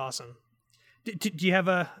cool. That's awesome. Do you have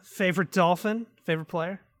a favorite Dolphin? Favorite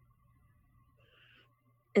player?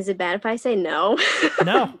 Is it bad if I say no?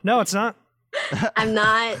 No, it's not. I'm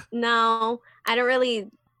not. No, I don't really.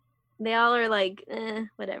 They all are like,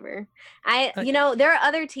 whatever. There are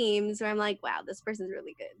other teams where I'm like, wow, this person's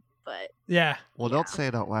really good. But Yeah. Well, don't say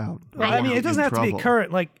it out loud. Well, I mean, it doesn't have to be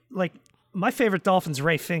current. Like my favorite Dolphin's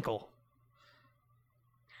Ray Finkel.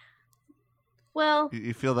 well,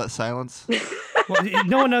 You feel that silence? Well, you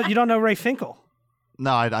don't know Ray Finkel.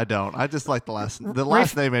 No, I don't. I just like the last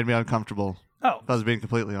name made me uncomfortable. Oh, If I was being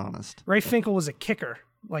completely honest. Ray Finkel was a kicker,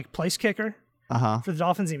 like place kicker for the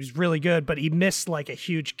Dolphins. He was really good, but he missed like a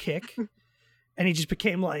huge kick, and he just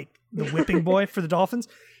became like the whipping boy for the Dolphins.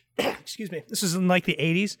 Excuse me. This was in like the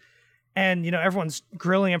 80s, and everyone's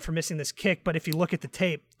grilling him for missing this kick. But if you look at the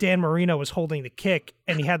tape, Dan Marino was holding the kick,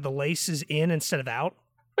 and he had the laces in instead of out.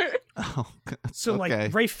 Oh, So okay.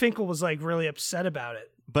 like Ray Finkel was like really upset about it.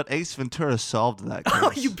 But Ace Ventura solved that case.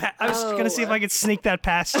 Oh, I was gonna see if I could sneak that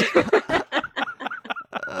past you.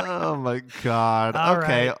 Oh my god. All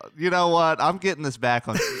Okay. right. You know what? I'm getting this back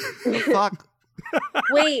on. Fuck.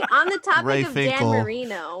 wait. On the topic Ray of Finkel. Dan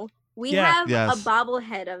Marino, we Yeah. have Yes. a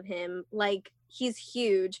bobblehead of him. Like he's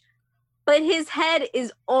huge, but his head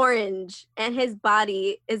is orange and his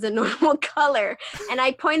body is a normal color. And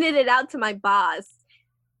I pointed it out to my boss,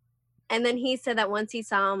 and then he said that once he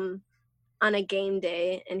saw him on a game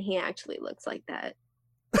day, and he actually looks like that.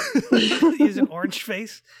 He has an orange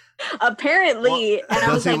face. Apparently, and I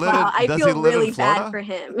does was he like, live wow, in- I does he feel live in really Florida? bad for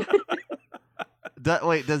him.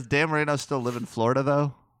 Wait, does Dan Marino still live in Florida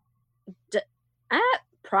though?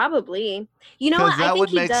 Probably. You know Because what? I that think would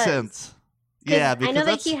he make does. sense. 'Cause Yeah, I because know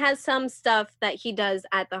that that's, he has some stuff that he does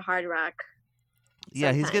at the Hard Rock.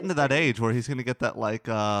 yeah, he's getting to sometimes. that age where he's gonna get that like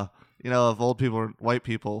if old people or white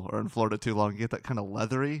people are in Florida too long, you get that kind of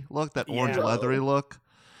leathery look, that orange Yeah. leathery look.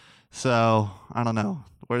 So I don't know.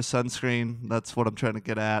 Wear sunscreen. That's what I'm trying to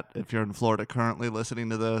get at. If you're in Florida currently listening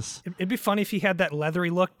to this, It'd be funny if he had that leathery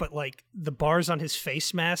look, but like the bars on his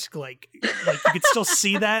face mask, like you could still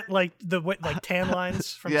see that, like like tan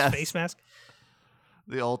lines from Yes. his face mask.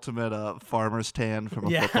 the ultimate farmer's tan from a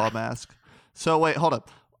Yeah. football mask. So wait, hold up.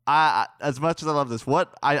 I as much as I love this,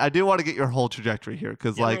 I do want to get your whole trajectory here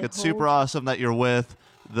because Yeah, like my it's super whole- awesome that you're with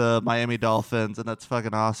the Miami Dolphins and that's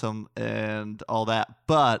fucking awesome and all that.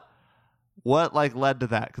 But what like led to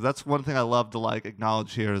that? Because that's one thing I love to like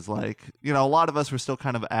acknowledge here is like a lot of us were still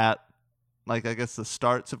kind of at like I guess the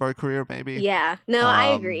starts of our career maybe. Yeah. No, I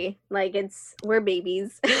Um, agree. Like we're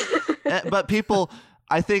babies. But people,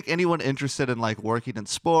 I think anyone interested in like working in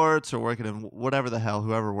sports or working in whatever the hell,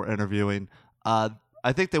 whoever we're interviewing,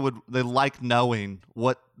 I think they like knowing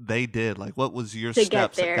what they did. Like, what was your To get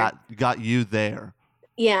steps there. that got you there?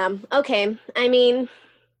 Yeah. Okay. I mean,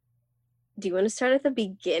 do you want to start at the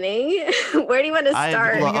beginning? Where do you want to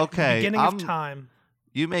start? Well, okay, Beginning of time.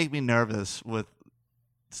 You make me nervous with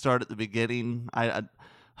start at the beginning.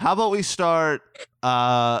 How about we start?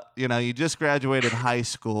 You just graduated high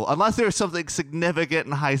school. Unless there's something significant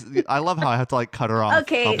in high. I love how I have to like cut her off.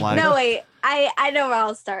 Okay. I'm like, No, wait. I know where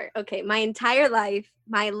I'll start. Okay. My entire life,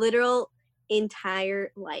 my literal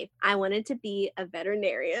entire life, I wanted to be a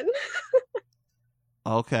veterinarian.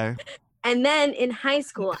 Okay. And then in high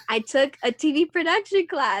school, I took a TV production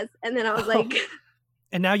class, and then I was like,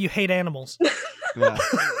 And now you hate animals. Yeah.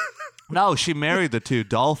 No, she married the two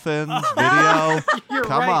dolphins. Video. You're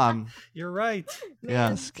Come right. on. You're right.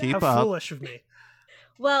 Yes. Keep How up. foolish of me.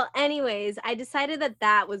 well, anyways, I decided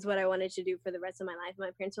that was what I wanted to do for the rest of my life.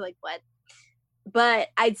 My parents were like, what? But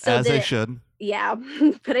I still As did they it. should. Yeah,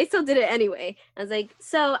 but I still did it anyway. I was like,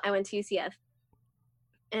 so I went to UCF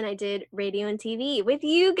and I did radio and TV with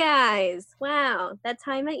you guys. Wow, that's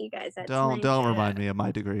how I met you guys. Don't remind me of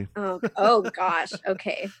my degree. Oh gosh.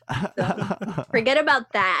 Okay, forget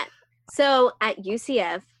about that. So at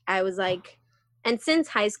UCF, I was like, and since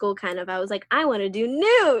high school, kind of, I was like, I want to do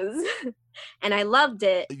news, and I loved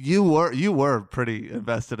it. You were pretty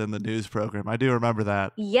invested in the news program. I do remember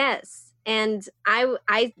that. Yes. And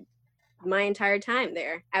I my entire time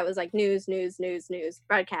there, I was like news,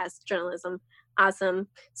 broadcast, journalism, awesome.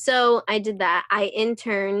 So I did that. I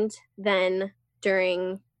interned then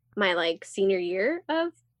during my like senior year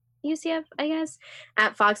of UCF, I guess,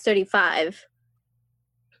 at Fox 35.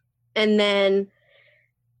 And then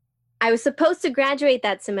I was supposed to graduate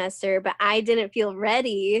that semester, but I didn't feel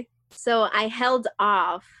ready. So I held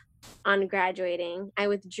off on graduating. I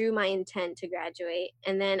withdrew my intent to graduate.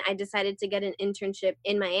 And then I decided to get an internship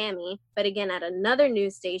in Miami, but again, at another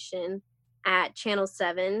news station at Channel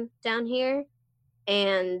 7 down here.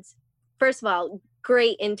 And first of all,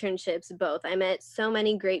 great internships, both. I met so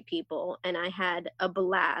many great people and I had a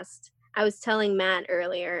blast. I was telling Matt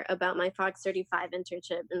earlier about my Fox 35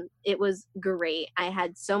 internship and it was great. I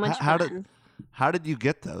had so much fun. How did you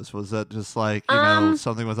get those? Was that just like, you know,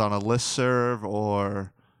 something was on a listserv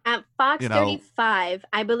or? At Fox 35,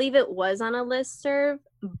 I believe it was on a listserv,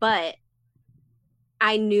 but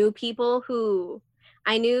I knew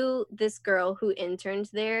I knew this girl who interned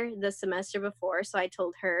there the semester before, so I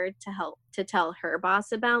told her to tell her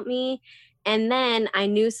boss about me. And then I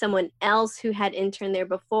knew someone else who had interned there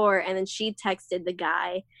before, and then she texted the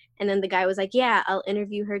guy, and then the guy was like, yeah, I'll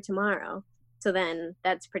interview her tomorrow. So then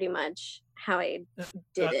that's pretty much how I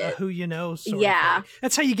did it. Who you know sort of thing.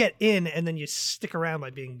 That's how you get in, and then you stick around by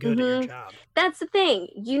being good at your job. That's the thing.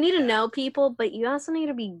 You need to know people, but you also need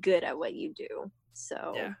to be good at what you do.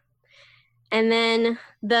 So yeah. And then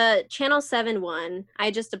the Channel 7 one,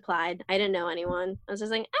 I just applied. I didn't know anyone. I was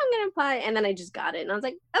just like, I'm going to apply. And then I just got it. And I was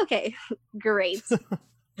like, okay, great.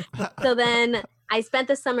 So then I spent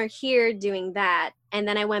the summer here doing that. And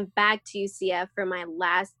then I went back to UCF for my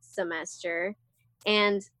last semester.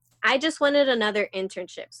 And I just wanted another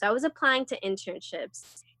internship. So I was applying to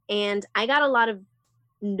internships. And I got a lot of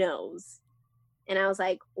no's. And I was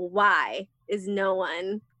like, why is no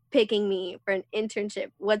one picking me for an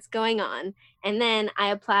internship? What's going on? And then I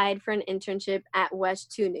applied for an internship at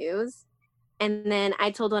West 2 News. And then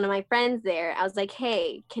I told one of my friends there, I was like,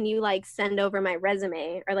 hey, can you like send over my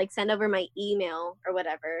resume or like send over my email or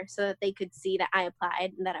whatever so that they could see that I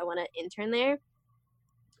applied and that I want to intern there.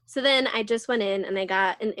 So then I just went in and I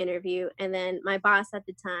got an interview. And then my boss at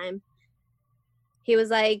the time, he was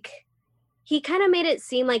like, he kind of made it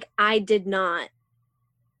seem like I did not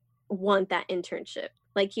want that internship.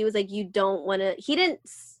 Like, he was like, you don't want to, he didn't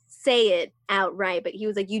say it outright, but he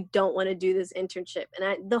was like, you don't want to do this internship.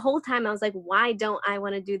 And the whole time I was like, why don't I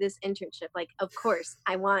want to do this internship? Like, of course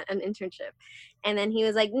I want an internship. And then he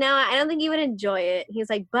was like, no, I don't think you would enjoy it. He was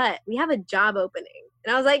like, but we have a job opening.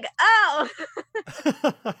 And I was like, oh,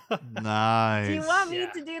 nice. Do you want me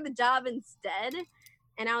to do the job instead?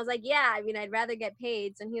 And I was like, yeah, I mean, I'd rather get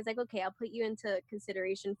paid. So he was like, okay, I'll put you into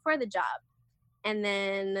consideration for the job. And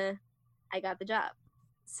then I got the job.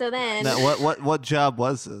 So then now, what job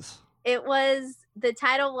was this? The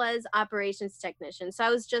title was operations technician. So I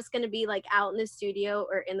was just going to be like out in the studio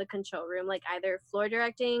or in the control room, like either floor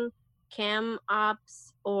directing, cam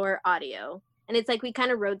ops, or audio. And it's like we kind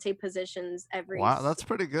of rotate positions every. Wow, that's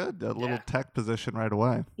pretty good. A little tech position right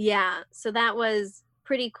away. Yeah. So that was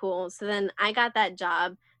pretty cool. So then I got that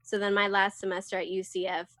job. So then my last semester at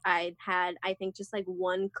UCF, I had, I think, just like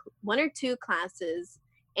one or two classes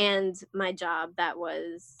and my job. That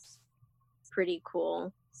was pretty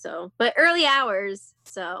cool. So, but early hours,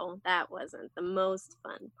 so that wasn't the most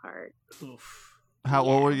fun part. Oof. What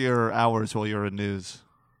were your hours while you were in news?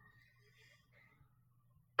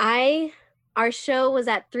 Our show was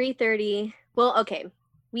at 3:30. Well, okay.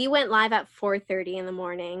 We went live at 4:30 in the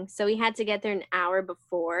morning. So we had to get there an hour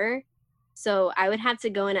before. So I would have to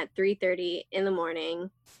go in at 3:30 in the morning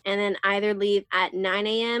and then either leave at 9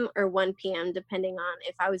 a.m. or 1 p.m. depending on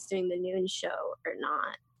if I was doing the noon show or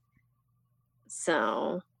not.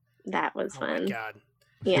 So that was fun. Oh my God.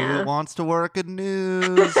 Yeah. Who wants to work in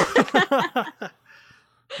news?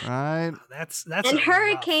 Right. That's and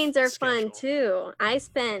hurricanes are schedule. fun too. I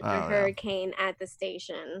spent a hurricane at the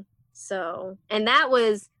station. So, and that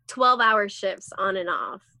was 12-hour shifts on and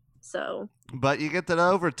off. So, but you get that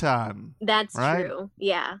overtime. That's right? true.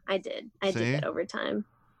 Yeah, I did. I did get overtime.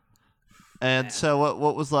 And so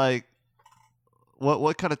what was like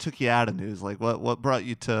what kind of took you out of news? Like what brought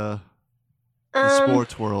you to the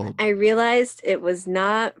sports world? I realized it was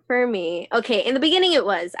not for me. Okay, in the beginning it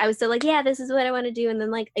was. I was still like, yeah, this is what I want to do. And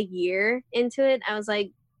then like a year into it, I was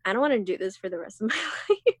like, I don't want to do this for the rest of my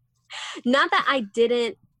life. Not that I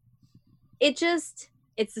didn't. It's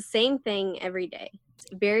the same thing every day. It's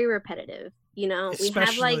very repetitive. You know,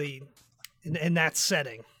 especially we have like in that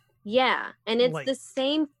setting. Yeah, and it's like, the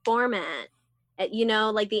same format. You know,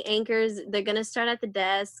 like the anchors, they're going to start at the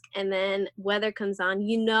desk and then weather comes on,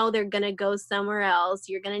 you know, they're going to go somewhere else.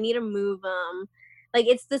 You're going to need to move them. Like,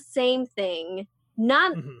 it's the same thing.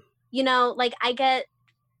 Not, you know, like I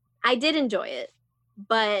did enjoy it,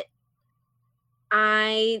 but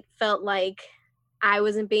I felt like I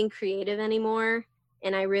wasn't being creative anymore,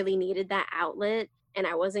 and I really needed that outlet, and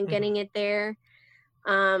I wasn't getting it there.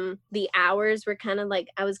 The hours were kind of like,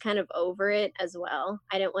 I was kind of over it as well.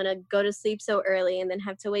 I didn't want to go to sleep so early and then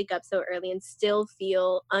have to wake up so early and still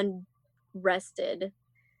feel unrested.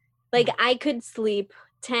 Like I could sleep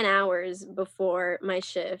 10 hours before my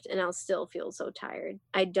shift and I'll still feel so tired.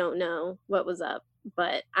 I don't know what was up,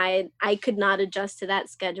 but I could not adjust to that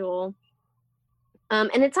schedule.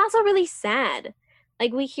 And it's also really sad.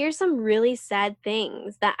 Like we hear some really sad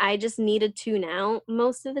things that I just need to tune out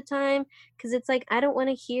most of the time, because it's like I don't want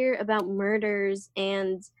to hear about murders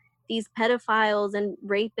and these pedophiles and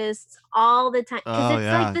rapists all the time, because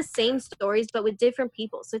it's like the same stories but with different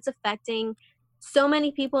people. So it's affecting so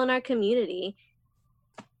many people in our community.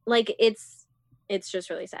 Like it's just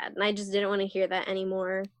really sad, and I just didn't want to hear that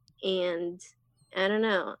anymore. And I don't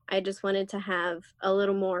know, I just wanted to have a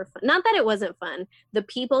little more fun. Not that it wasn't fun. The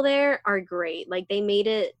people there are great. Like they made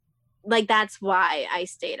it, like that's why I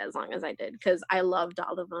stayed as long as I did, because I loved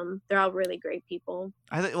all of them. They're all really great people.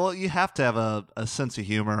 I think, well, you have to have a sense of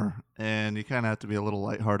humor, and you kind of have to be a little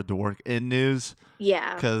lighthearted to work in news.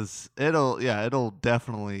 Yeah. Because it'll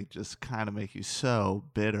definitely just kind of make you so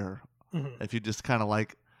bitter if you just kind of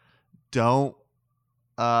like don't.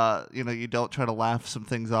 You don't try to laugh some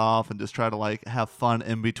things off and just try to like have fun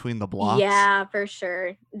in between the blocks. Yeah, for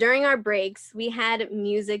sure. During our breaks, we had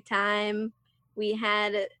music time. We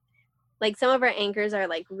had like some of our anchors are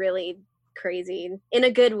like really crazy in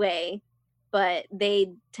a good way, but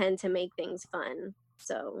they tend to make things fun.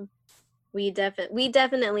 So we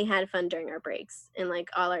definitely had fun during our breaks and like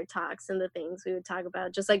all our talks and the things we would talk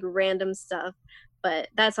about, just like random stuff. But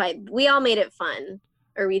that's why we all made it fun.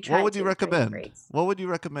 Or we tried. What would you recommend? What would you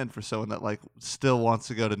recommend for someone that like still wants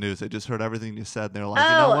to go to news? They just heard everything you said, and they're like,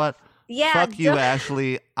 you know what? Yeah. Fuck you,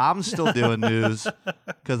 Ashley. I'm still doing news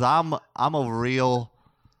because I'm a real.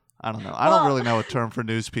 I don't know. I don't really know a term for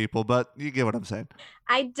news people, but you get what I'm saying.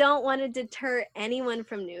 I don't want to deter anyone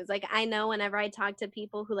from news. Like I know whenever I talk to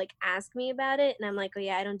people who like ask me about it, and I'm like, oh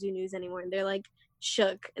yeah, I don't do news anymore, and they're like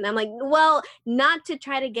shook, and I'm like, well, not to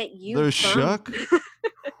try to get you. They're shook.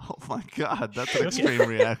 Oh my God, that's an extreme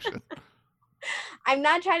reaction. I'm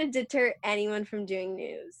not trying to deter anyone from doing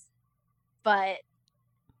news, but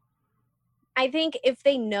I think if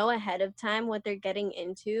they know ahead of time what they're getting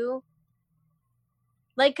into,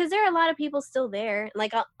 like, because there are a lot of people still there.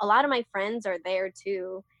 Like, a lot of my friends are there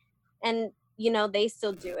too, and, you know, they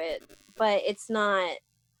still do it, but it's not,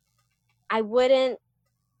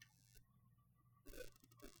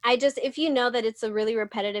 if you know that it's a really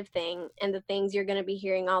repetitive thing and the things you're going to be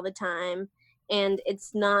hearing all the time, and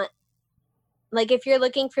it's not, like, if you're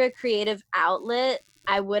looking for a creative outlet,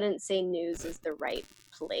 I wouldn't say news is the right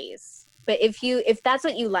place. But if that's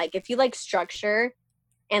what you like, if you like structure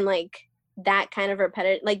and, like, that kind of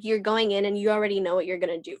repetitive, like, you're going in and you already know what you're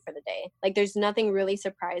going to do for the day. Like, there's nothing really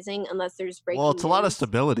surprising unless there's breaking Well, it's news. a lot of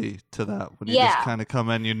stability to that. When you just kind of come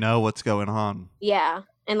in, you know what's going on. Yeah.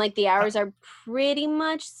 And, like, the hours are pretty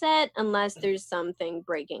much set unless there's something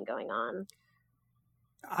breaking going on.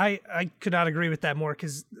 I could not agree with that more,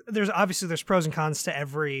 because there's pros and cons to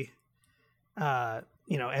every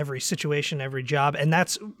situation, every job. And I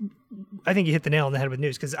think you hit the nail on the head with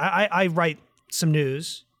news, because I write some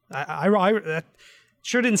news. That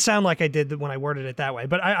sure didn't sound like I did when I worded it that way,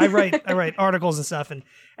 but I write articles and stuff.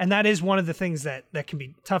 And that is one of the things that can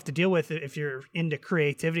be tough to deal with if you're into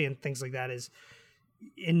creativity and things like that. Is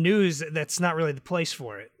in news, that's not really the place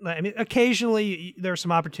for it. I mean, occasionally there are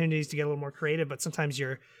some opportunities to get a little more creative, but sometimes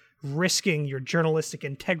you're risking your journalistic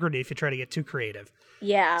integrity if you try to get too creative.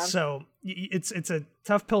 Yeah. So it's a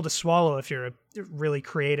tough pill to swallow if you're a really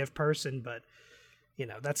creative person, but you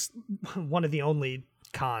know, that's one of the only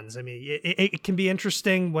cons. I mean, it can be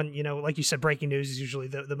interesting when, you know, like you said, breaking news is usually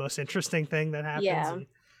the most interesting thing that happens. Yeah. And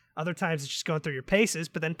other times it's just going through your paces,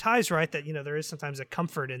 but then Ty's right that, you know, there is sometimes a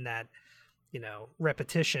comfort in that, you know,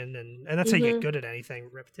 repetition, and that's how you get good at anything,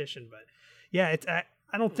 repetition. But yeah,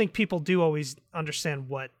 I don't think people do always understand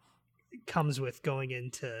what comes with going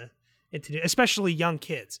into especially young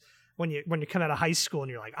kids. When you come out of high school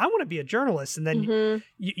and you're like, I want to be a journalist, and then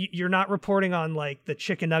you're not reporting on like the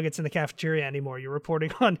chicken nuggets in the cafeteria anymore. You're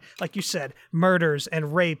reporting on, like you said, murders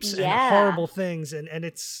and rapes and horrible things, and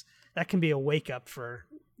that can be a wake up for,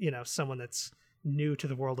 you know, someone that's new to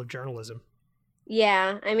the world of journalism.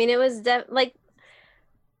 Yeah, I mean, it was like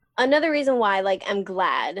another reason why, like, I'm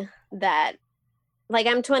glad that, like,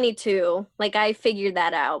 I'm 22. Like, I figured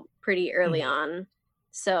that out pretty early on.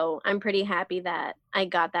 So I'm pretty happy that I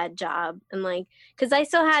got that job. And, like, because I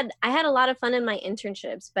had a lot of fun in my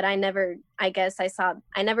internships, but I never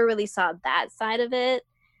really saw that side of it.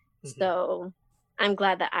 So I'm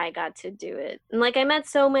glad that I got to do it. And like I met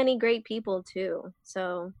so many great people too.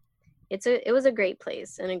 So it was a great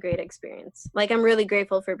place and a great experience. Like I'm really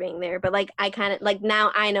grateful for being there, but like I kind of like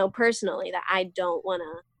now I know personally that I don't want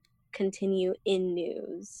to continue in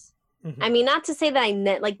news. I mean, not to say that I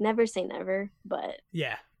never say never, but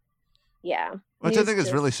yeah. Which I think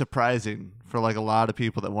is really surprising for like a lot of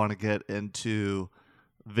people that want to get into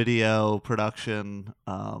video production,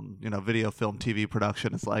 video, film, TV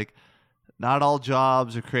production. It's like not all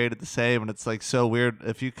jobs are created the same, and it's like so weird.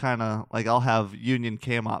 If you kind of like, I'll have union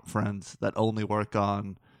cam-op friends that only work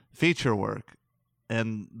on feature work,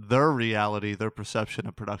 and their reality, their perception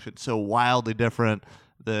of production, so wildly different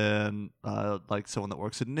than like someone that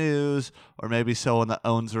works in news, or maybe someone that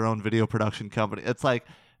owns their own video production company. It's like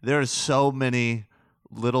there's so many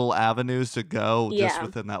little avenues to go just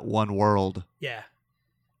within that one world. Yeah.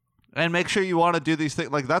 And make sure you want to do these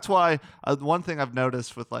things. Like that's why one thing I've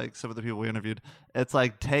noticed with like some of the people we interviewed, it's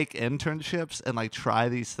like take internships and like try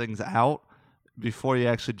these things out before you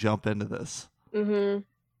actually jump into this. Mm-hmm.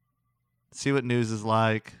 See what news is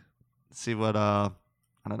like. See what I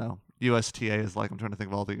don't know, USTA is like. I'm trying to think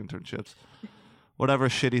of all the internships. Whatever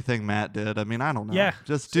shitty thing Matt did. I mean, I don't know. Yeah,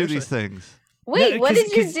 just do these things. Wait, what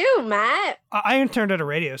did you do, Matt? I interned at a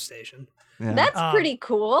radio station. Yeah. That's pretty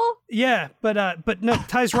cool. Yeah, but no,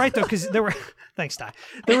 Ty's right though, because there were thanks, Ty.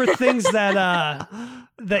 There were things that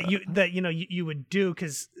you would do,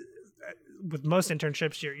 because with most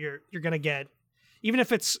internships, you're gonna get, even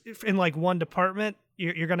if it's in like one department,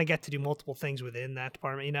 you're gonna get to do multiple things within that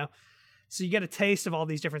department, So you get a taste of all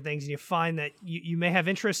these different things, and you find that you may have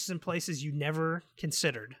interests in places you never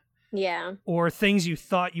considered. Yeah. Or things you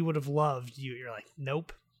thought you would have loved. You're like,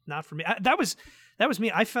 nope, not for me. That was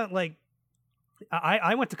me. I felt like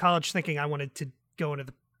I went to college thinking I wanted to go into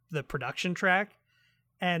the production track,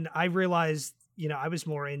 and I realized, I was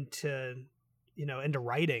more into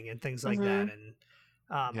writing and things like that.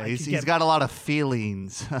 And he's got a lot of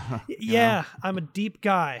feelings. Yeah, I'm a deep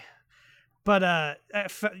guy, but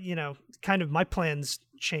kind of my plans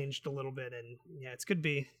changed a little bit, and yeah, it's good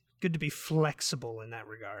to be flexible in that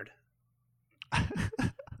regard.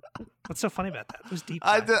 What's so funny about that? It was deep.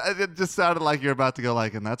 It just sounded like you're about to go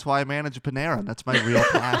like, and that's why I manage a Panera. That's my real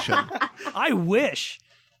passion. I wish.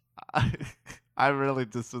 I really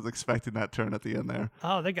just was expecting that turn at the end there.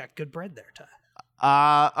 Oh, they got good bread there, Ty.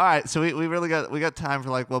 All right, so we really got time for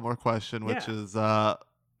like one more question, which is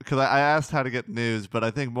because I asked how to get news, but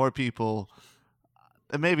I think more people,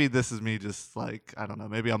 and maybe this is me just like, I don't know,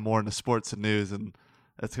 maybe I'm more into sports and news, and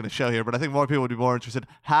it's going to show here, but I think more people would be more interested.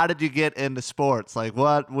 How did you get into sports? Like,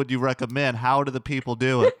 what would you recommend? How do the people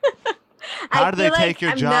do it? How do they take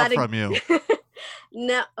your job from you?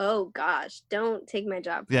 No, oh gosh, don't take my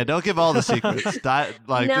job. Yeah, don't give all the secrets. Just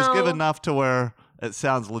give enough to where it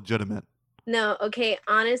sounds legitimate. No, okay,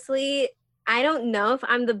 honestly, I don't know if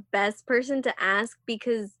I'm the best person to ask,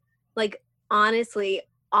 because, like, honestly,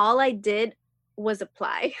 all I did was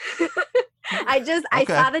apply. I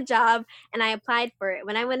saw the job and I applied for it.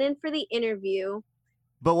 When I went in for the interview.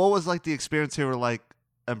 But what was like the experience you were like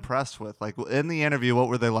impressed with? Like in the interview, what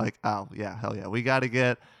were they like? Oh yeah, hell yeah, we got to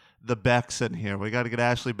get the Becks in here. We got to get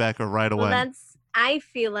Ashley Becker right away. Well, I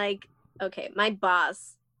feel like, okay, my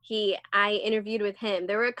boss, I interviewed with him.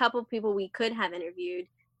 There were a couple people we could have interviewed.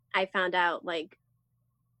 I found out like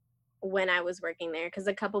when I was working there, because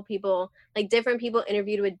a couple people, like different people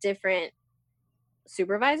interviewed with different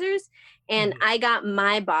supervisors, and I got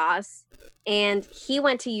my boss, and he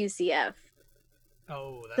went to UCF. There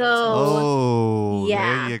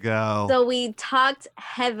you go. So we talked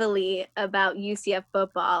heavily about UCF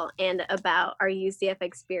football and about our UCF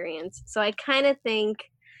experience. So I kind of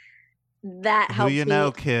think that helped. Who you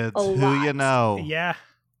know, kids? Who you know? Yeah.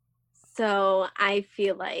 So I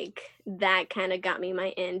feel like that kind of got me my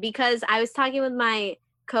in, because I was talking with my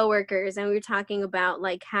coworkers, and we were talking about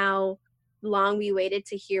like how long we waited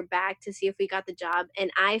to hear back to see if we got the job,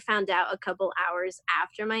 and I found out a couple hours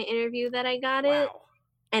after my interview that I got it,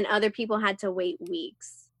 and other people had to wait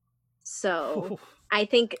weeks. So I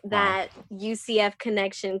think that UCF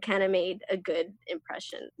connection kind of made a good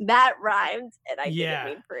impression. That rhymed, and I didn't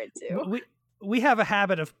mean for it to. We have a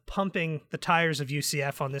habit of pumping the tires of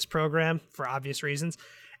UCF on this program for obvious reasons,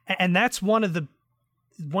 and that's one of the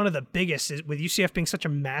biggest, is with UCF being such a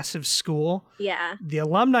massive school. Yeah. The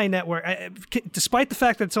alumni network, despite the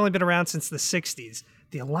fact that it's only been around since the 60s,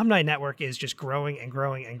 the alumni network is just growing and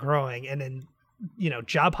growing and growing. And in,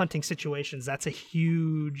 job hunting situations, that's a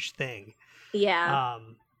huge thing. Yeah.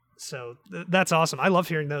 So that's awesome. I love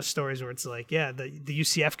hearing those stories where it's like, the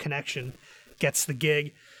UCF connection gets the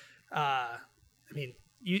gig. That's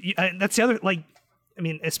the other, like, I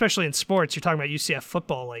mean, especially in sports, you're talking about UCF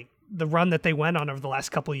football, like the run that they went on over the last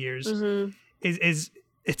couple of years is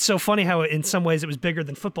it's so funny how in some ways it was bigger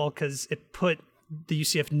than football because it put the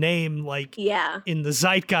UCF name like in the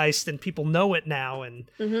zeitgeist and people know it now, and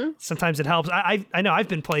sometimes it helps. I know I've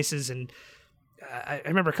been places and I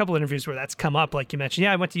remember a couple of interviews where that's come up, like you mentioned.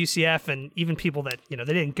 Yeah, I went to UCF, and even people that they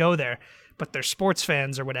didn't go there, but they're sports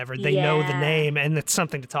fans or whatever. They know the name, and it's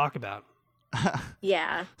something to talk about.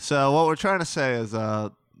 Yeah. So what we're trying to say is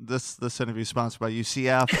this interview is sponsored by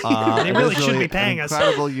UCF. They really should be paying us.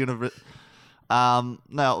 Incredible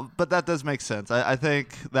no, but that does make sense. I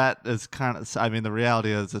think that is kind of, I mean, the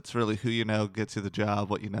reality is it's really who you know gets you the job,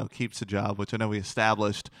 what you know keeps the job, which I know we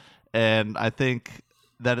established. And I think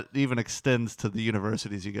that it even extends to the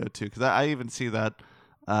universities you go to. Because I even see that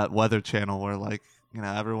Weather Channel where, like,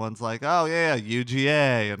 everyone's like, oh, yeah,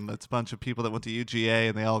 UGA. And it's a bunch of people that went to UGA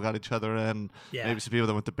and they all got each other in. Yeah. Maybe some people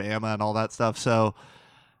that went to Bama and all that stuff. So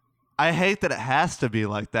I hate that it has to be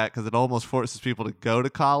like that because it almost forces people to go to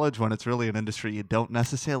college when it's really an industry you don't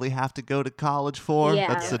necessarily have to go to college for. Yeah.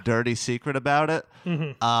 That's the dirty secret about it.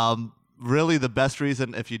 Really, the best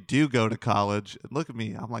reason if you do go to college, and look at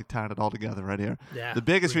me, I'm like tying it all together right here. Yeah, the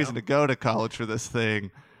biggest reason to go to college for this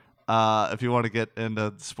thing, if you want to get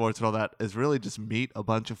into sports and all that, is really just meet a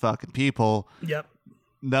bunch of fucking people. Yep.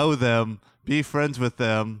 Know them, be friends with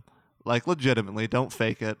them. Like, legitimately, don't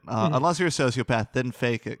fake it. Unless you're a sociopath, then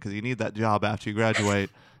fake it because you need that job after you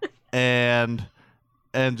graduate. and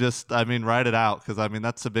just, I mean, write it out because, I mean,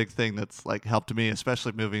 that's a big thing that's, like, helped me,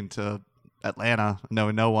 especially moving to Atlanta,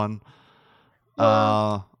 knowing no one.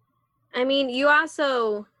 Well, I mean, you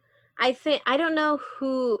also, I don't know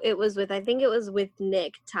who it was with. I think it was with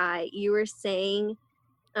Nick Ty. You were saying,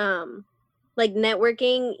 like,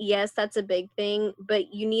 networking, yes, that's a big thing,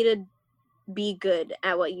 but you need to be good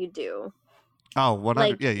at what you do. Oh, 100.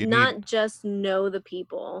 Like, yeah, you not just know the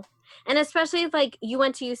people. And especially if, like, you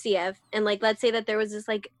went to UCF and, like, let's say that there was this,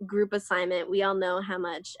 like, group assignment. We all know how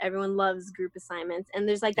much everyone loves group assignments. And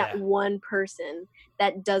there's, like, that one person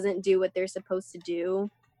that doesn't do what they're supposed to do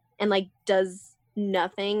and, like, does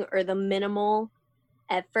nothing or the minimal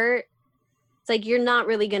effort. It's like you're not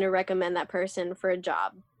really going to recommend that person for a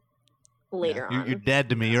job later on. You're dead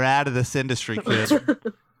to me. You're out of this industry, kid.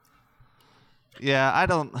 Yeah, I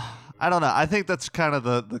don't know. I think that's kind of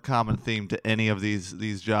the common theme to any of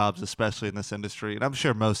these jobs, especially in this industry. And I'm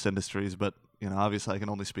sure most industries, but, obviously I can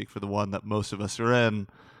only speak for the one that most of us are in.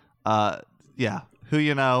 Yeah, who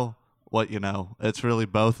you know, what you know. It's really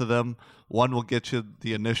both of them. One will get you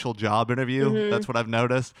the initial job interview. That's what I've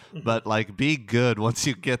noticed. But, like, be good once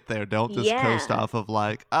you get there. Don't just coast off of,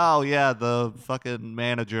 like, oh, yeah, the fucking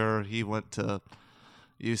manager, he went to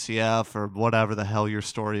UCF or whatever the hell your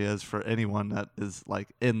story is for anyone that is, like,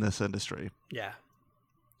 in this industry. Yeah.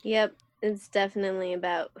 Yep. It's definitely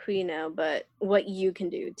about who you know, but what you can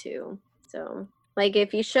do too. So, like,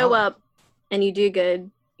 if you show up and you do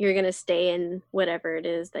good, you're going to stay in whatever it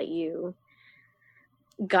is that you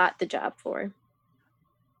got the job for.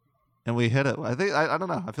 And we hit it. I think, I don't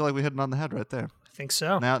know. I feel like we hit it on the head right there. I think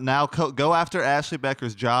so. Now go after Ashley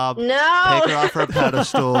Becker's job. No, take her off her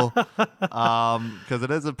pedestal, because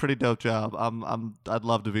it is a pretty dope job. I'd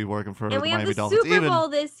love to be working for the Miami Dolphins. And we have the Super Bowl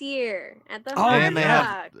this year at the Hard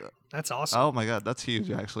Rock. That's awesome. Oh my God, that's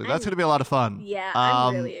huge. Actually, that's going to be a lot of fun. Yeah,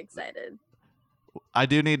 I'm really excited. I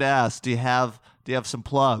do need to ask: Do you have some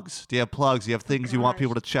plugs? Do you have plugs? Do you have things you want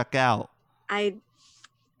people to check out? I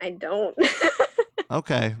don't.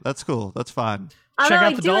 Okay, that's cool. That's fine. Check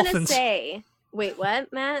out the Dolphins. Wait,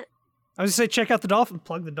 what, Matt? I was going to say, check out the Dolphins.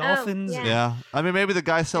 Plug the Dolphins. Yeah. I mean, maybe the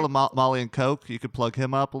guy selling Molly and Coke, you could plug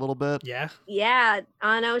him up a little bit. Yeah. Yeah,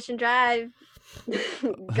 on Ocean Drive.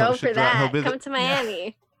 Go for that. Come to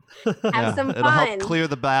Miami. Have some fun. It'll help clear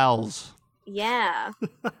the bowels. Yeah.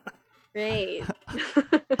 Great.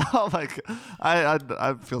 Oh my God.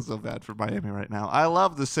 I feel so bad for Miami right now. I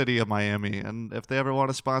love the city of Miami, and if they ever want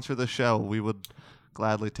to sponsor the show, we would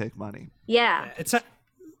gladly take money. Yeah. It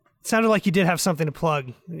sounded like you did have something to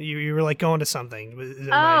plug. You were like going to something.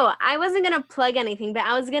 I wasn't going to plug anything, but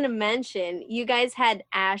I was going to mention you guys had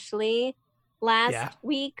Ashley last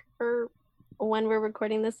week, or when we're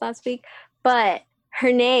recording this last week, but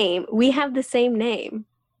her name, we have the same name.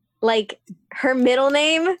 Like, her middle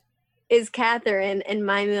name is Catherine and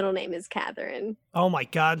my middle name is Catherine. Oh my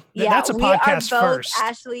God. That's a podcast we are both first.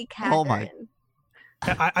 Ashley Catherine.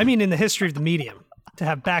 Oh my. I mean, in the history of the medium, to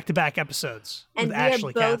have back-to-back episodes and with we Ashley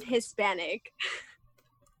are both Catherine. Hispanic.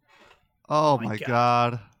 Oh my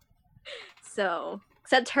God. So,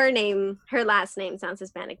 except her last name sounds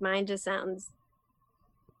Hispanic. Mine just sounds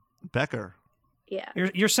Becker. Yeah.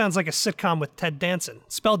 Yours sounds like a sitcom with Ted Danson,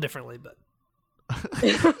 spelled differently, but.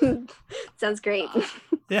 Sounds great.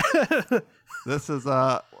 Yeah. This is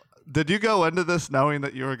Did you go into this knowing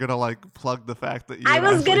that you were gonna like plug the fact that you? I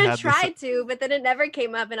was actually gonna had try this- to, but then it never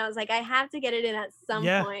came up, and I was like, I have to get it in at some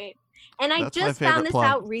Yeah. point. And I That's my just favorite found this plug.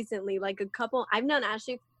 out recently, like I've known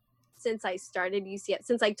Ashley since I started UCF,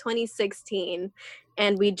 since like 2016,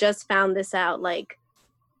 and we just found this out like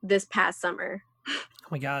this past summer. Oh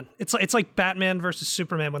my god, it's like Batman versus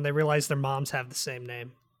Superman when they realize their moms have the same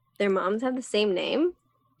name. Their moms have the same name.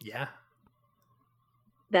 Yeah.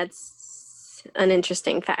 That's an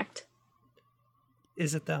interesting fact.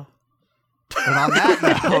 Is it though? And on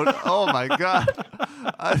that note, oh my god,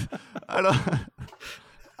 I don't.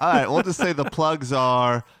 All right, we'll just say the plugs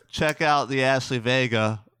are: check out the Ashley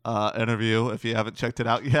Vega interview if you haven't checked it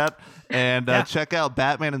out yet, and Yeah. check out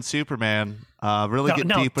Batman and Superman. Really get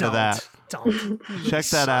No, deep into don't. that. Don't. Check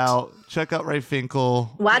that out. Check out Ray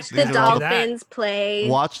Finkel. Watch These the are all- Dolphins play.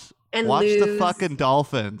 Watch and the lose. fucking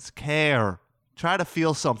Dolphins. Care. Try to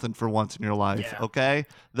feel something for once in your life, Yeah. okay?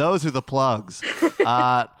 Those are the plugs.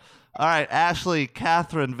 All right, Ashley,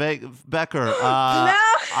 Catherine Becker. No!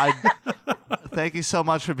 I thank you so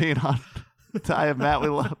much for being on. Ty and Matt, we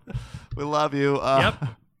love you. Yep.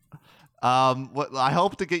 I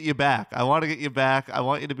hope to get you back. I want to get you back. I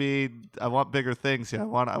want you to be. I want bigger things. Yeah, I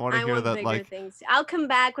want to I hear want that. bigger Like, things. I'll come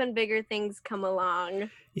back when bigger things come along.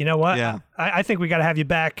 You know what? Yeah. I think we got to have you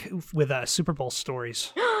back with Super Bowl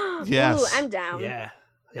stories. Yes. Ooh, I'm down. Yeah.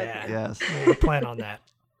 Yeah. yes, We'll plan on that.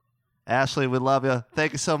 Ashley, we love you.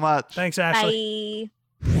 Thank you so much. Thanks, Ashley.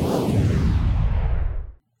 Bye.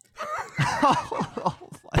 Oh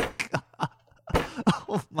my god.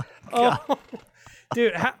 Oh my god. Oh,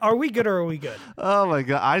 dude, are we good or are we good? Oh my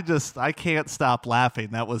god. I can't stop laughing.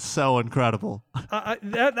 That was so incredible.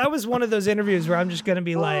 That was one of those interviews where I'm just gonna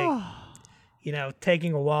be like, you know,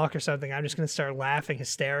 taking a walk or something. I'm just gonna start laughing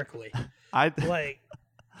hysterically. Like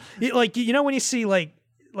you know when you see like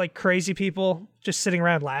crazy people just sitting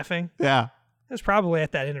around laughing. Yeah. It was probably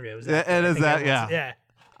at that interview. It was It is that, yeah. Yeah.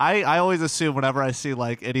 I always assume whenever I see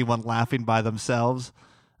like anyone laughing by themselves,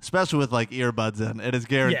 especially with like earbuds in, it is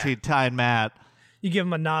guaranteed Ty and Matt You give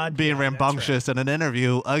them a nod. being Yeah, that's rambunctious in an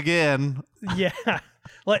interview again. right. Yeah.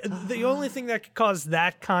 Like the only thing that could cause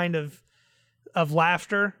that kind of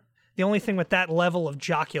laughter, the only thing with that level of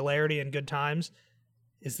jocularity and good times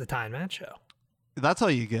is the Ty and Matt show. That's all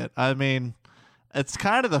you get. I mean, it's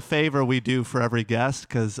kind of the favor we do for every guest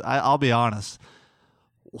because I'll be honest,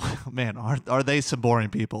 man, are they some boring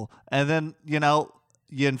people? And then, you know,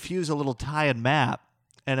 you infuse a little Ty and Matt,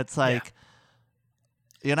 and it's like,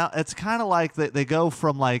 you know, it's kind of like they go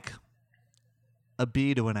from like a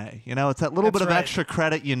B to an A. You know, it's that little That's bit of right. extra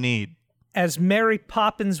credit you need. As Mary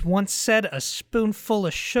Poppins once said, a spoonful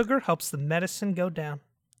of sugar helps the medicine go down.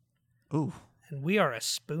 Ooh, And we are a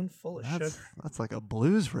spoonful of sugar. that's like a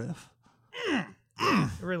blues riff.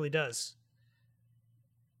 It really does.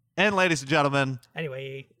 And ladies and gentlemen,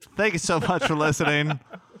 Anyway, thank you so much for listening.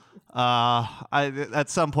 At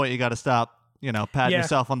some point you got to stop, you know, patting Yeah.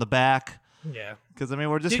 yourself on the back. yeah. Because I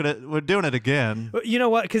mean, we're doing it again. But you know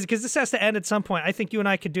what? Because this has to end at some point. I think you and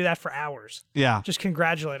I could do that for hours. Yeah, Just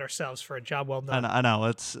congratulate ourselves for a job well done. I know.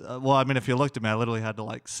 It's well, I mean, if you looked at me, I literally had to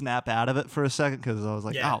like snap out of it for a second because I was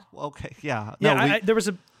like, Yeah. oh, okay, yeah, Yeah, no, there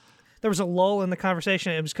was a lull in the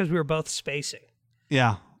conversation. It was because we were both spacing.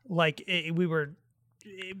 yeah, Like we were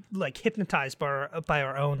like hypnotized by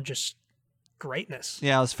our own just greatness.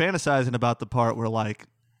 yeah. I was fantasizing about the part where like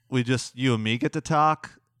you and me get to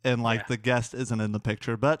talk, and like Yeah. the guest isn't in the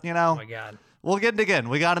picture. But you know, Oh my god. we'll get it again.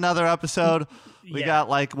 We got another episode. We Yeah. got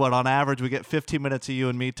like what on average we get 15 minutes of you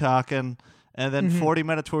and me talking, and then 40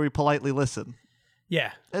 minutes where we politely listen.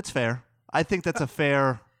 Yeah. It's fair. I think that's a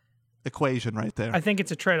fair equation right there. I think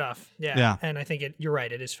it's a trade-off. Yeah. Yeah. And I think you're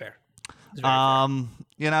right. It is fair. It's very fair.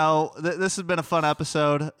 You know, this has been a fun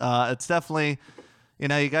episode. It's definitely, you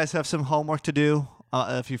know, you guys have some homework to do.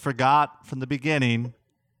 If you forgot from the beginning,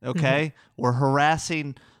 okay, we're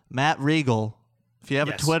harassing Matt Regal. If you have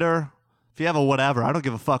Yes. a Twitter, if you have a whatever, I don't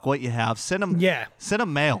give a fuck what you have. Send him. Yeah. Send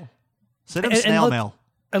him mail. Send him And snail look- mail.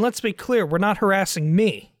 And let's be clear, we're not harassing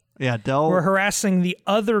me. Yeah, don't. We're harassing the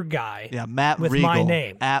other guy. Yeah, Matt with Regal. my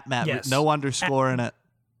name. At Matt. Yes. No underscore in it.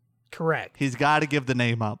 Correct. He's got to give the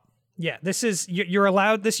name up. Yeah, this is you're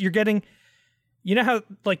allowed this. You're getting, you know how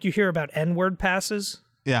like you hear about N-word passes.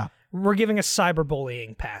 Yeah. We're giving a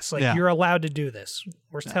cyberbullying pass. Like Yeah. you're allowed to do this.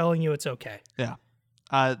 We're telling you it's okay. Yeah,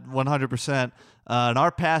 100%. And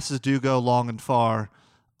our passes do go long and far.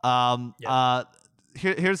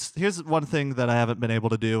 Here's one thing that I haven't been able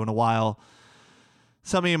to do in a while.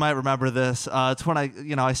 Some of you might remember this. It's when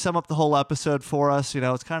I sum up the whole episode for us. You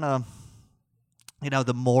know, it's kind of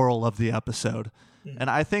the moral of the episode. And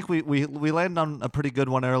I think we landed on a pretty good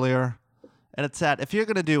one earlier. And it's that if you're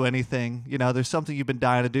going to do anything, there's something you've been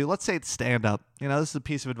dying to do. Let's say it's stand-up. This is a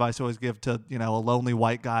piece of advice I always give to, a lonely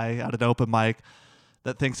white guy at an open mic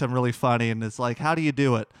that thinks I'm really funny. And it's like, how do you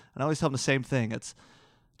do it? And I always tell them the same thing. It's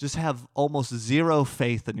just have almost zero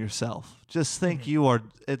faith in yourself. Just think you're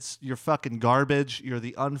fucking garbage. You're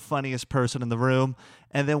the unfunniest person in the room.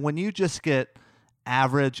 And then when you just get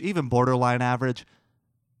average, even borderline average,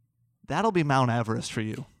 that'll be Mount Everest for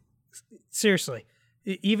you. Seriously.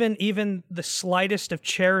 Even the slightest of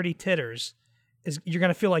charity titters you're going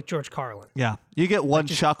to feel like George Carlin. Yeah. You get one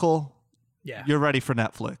chuckle, yeah, you're ready for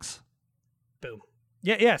Netflix. Boom.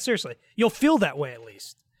 Yeah, seriously. You'll feel that way at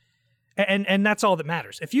least. And that's all that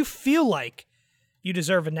matters. If you feel like you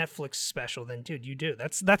deserve a Netflix special, then dude, you do.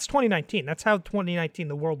 That's 2019. That's how 2019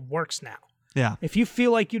 the world works now. Yeah. If you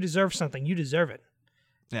feel like you deserve something, you deserve it.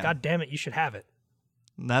 Yeah. God damn it, you should have it.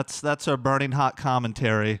 That's our burning hot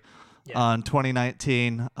commentary on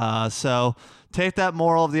 2019. So take that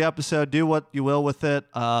moral of the episode, do what you will with it.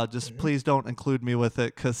 Just please don't include me with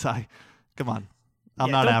it, because come on,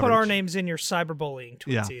 I'm not don't average. Put our names in your cyberbullying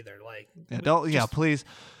tweets either. Please.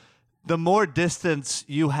 The more distance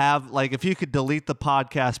you have, like if you could delete the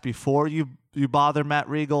podcast before you bother Matt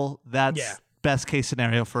Regal, that's best case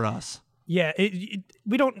scenario for us. Yeah,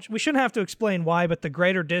 we shouldn't have to explain why, but the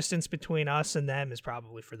greater distance between us and them is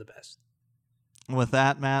probably for the best. With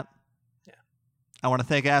that, Matt, I want to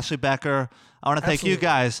thank Ashley Becker. I want to thank you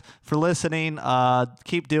guys for listening.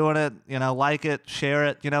 Keep doing it. Like it, share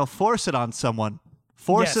it. Force it on someone.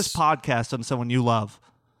 Force this podcast on someone you love.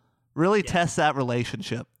 Really test that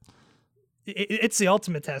relationship. It's the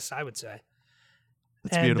ultimate test, I would say.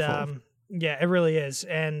 It's beautiful. It really is.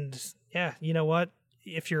 And you know what?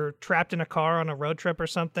 If you're trapped in a car on a road trip or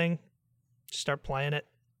something, just start playing it.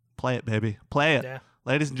 Play it, baby. Play it. Yeah.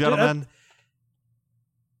 Ladies and gentlemen,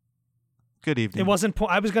 good evening. It wasn't.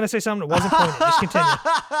 I was going to say something. It wasn't pointed. Just continue.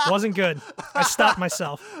 It wasn't good. I stopped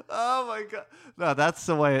myself. Oh, my God. No, that's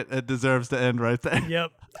the way it deserves to end right there.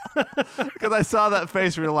 Yep. Because I saw that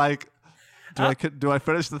face where you're like, do I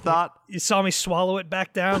finish the thought? You saw me swallow it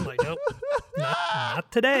back down. Like, nope.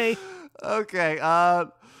 Not today. Okay.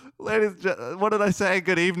 Ladies, what did I say?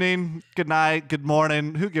 Good evening, good night, good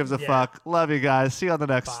morning. Who gives a fuck? Love you guys. See you on the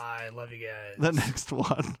next. Bye. Love you guys. The next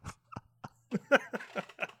one. That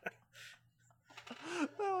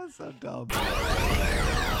was so dumb.